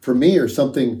for me are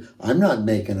something I'm not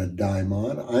making a dime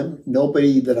on.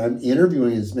 Nobody that I'm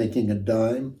interviewing is making a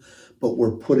dime, but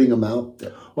we're putting them out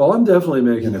there. Well, I'm definitely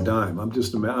making a dime.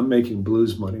 I'm making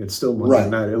blues money. It's still money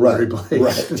night at Larry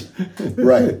Blaze.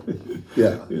 Right.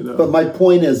 Yeah. But my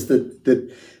point is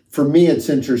that for me, it's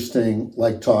interesting,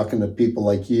 like talking to people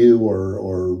like you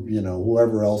or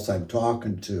whoever else I'm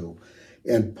talking to,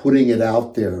 and putting it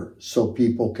out there so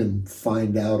people can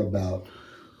find out about,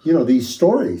 these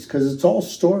stories, because it's all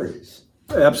stories.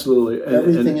 Absolutely.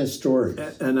 Everything is stories.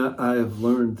 And I have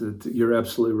learned that you're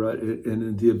absolutely right.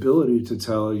 And the ability to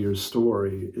tell your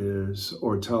story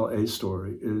tell a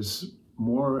story is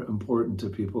more important to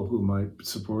people who might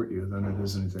support you than it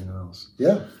is anything else.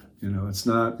 Yeah. It's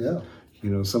not... Yeah.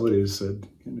 Somebody said,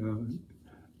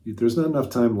 there's not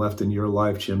enough time left in your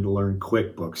life, Jim, to learn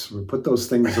QuickBooks. Put those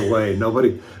things away.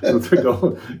 Nobody,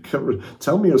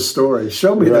 tell me a story.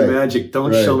 Show me the magic.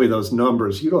 Don't show me those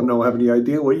numbers. You don't have any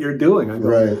idea what you're doing. I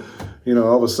go,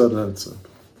 all of a sudden,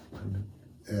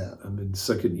 I'm in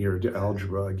second year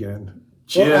algebra again.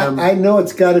 Jim. Well, I know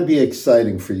it's got to be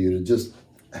exciting for you to just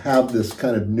have this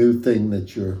kind of new thing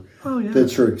that you're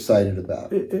excited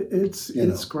about.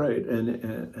 It's great,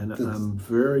 and I'm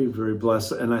very, very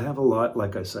blessed, and I have a lot.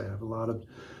 Like I say, I have a lot of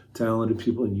talented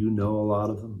people, and a lot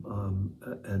of them,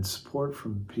 and support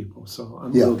from people. So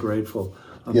I'm real grateful.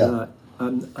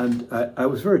 I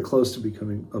was very close to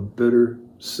becoming a bitter,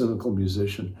 cynical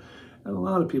musician, and a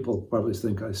lot of people probably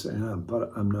think I say I am,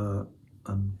 but I'm not.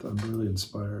 I'm really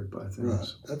inspired by things. Right.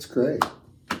 That's great.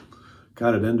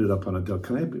 God, it ended up on a duck.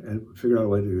 Can I figure out a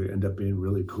way to end up being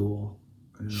really cool?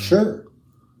 Sure.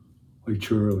 Like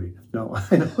Charlie. No,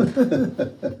 I know.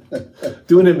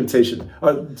 Do an imitation.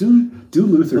 Do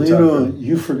Luther Tucker.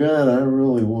 You forgot I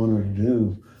really wanted to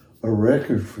do a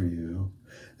record for you,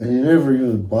 and you never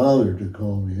even bothered to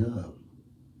call me up.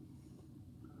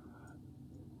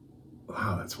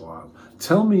 Wow, that's wild.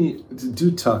 Tell me,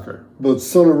 do Tucker. But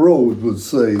Sonny Rhodes would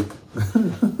say,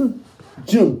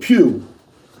 Jim Pugh,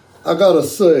 I gotta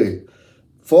say,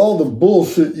 for all the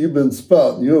bullshit you've been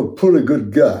spouting, you're a pretty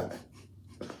good guy.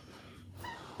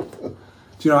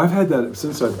 I've had that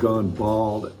since I've gone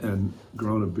bald and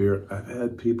grown a beard. I've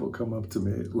had people come up to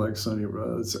me like Sonny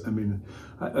Rhodes. I mean,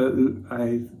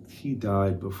 he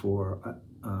died before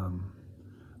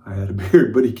I had a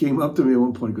beard, but he came up to me at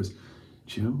one point and goes,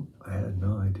 Jim, I had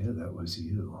no idea that was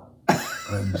you.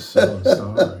 I'm so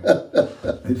sorry.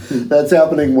 That's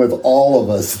happening with all of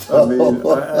us. I mean,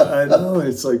 I know.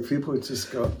 It's like people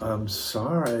just go, I'm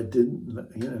sorry, I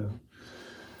didn't,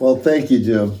 Well, thank you,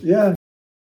 Jim. Yeah.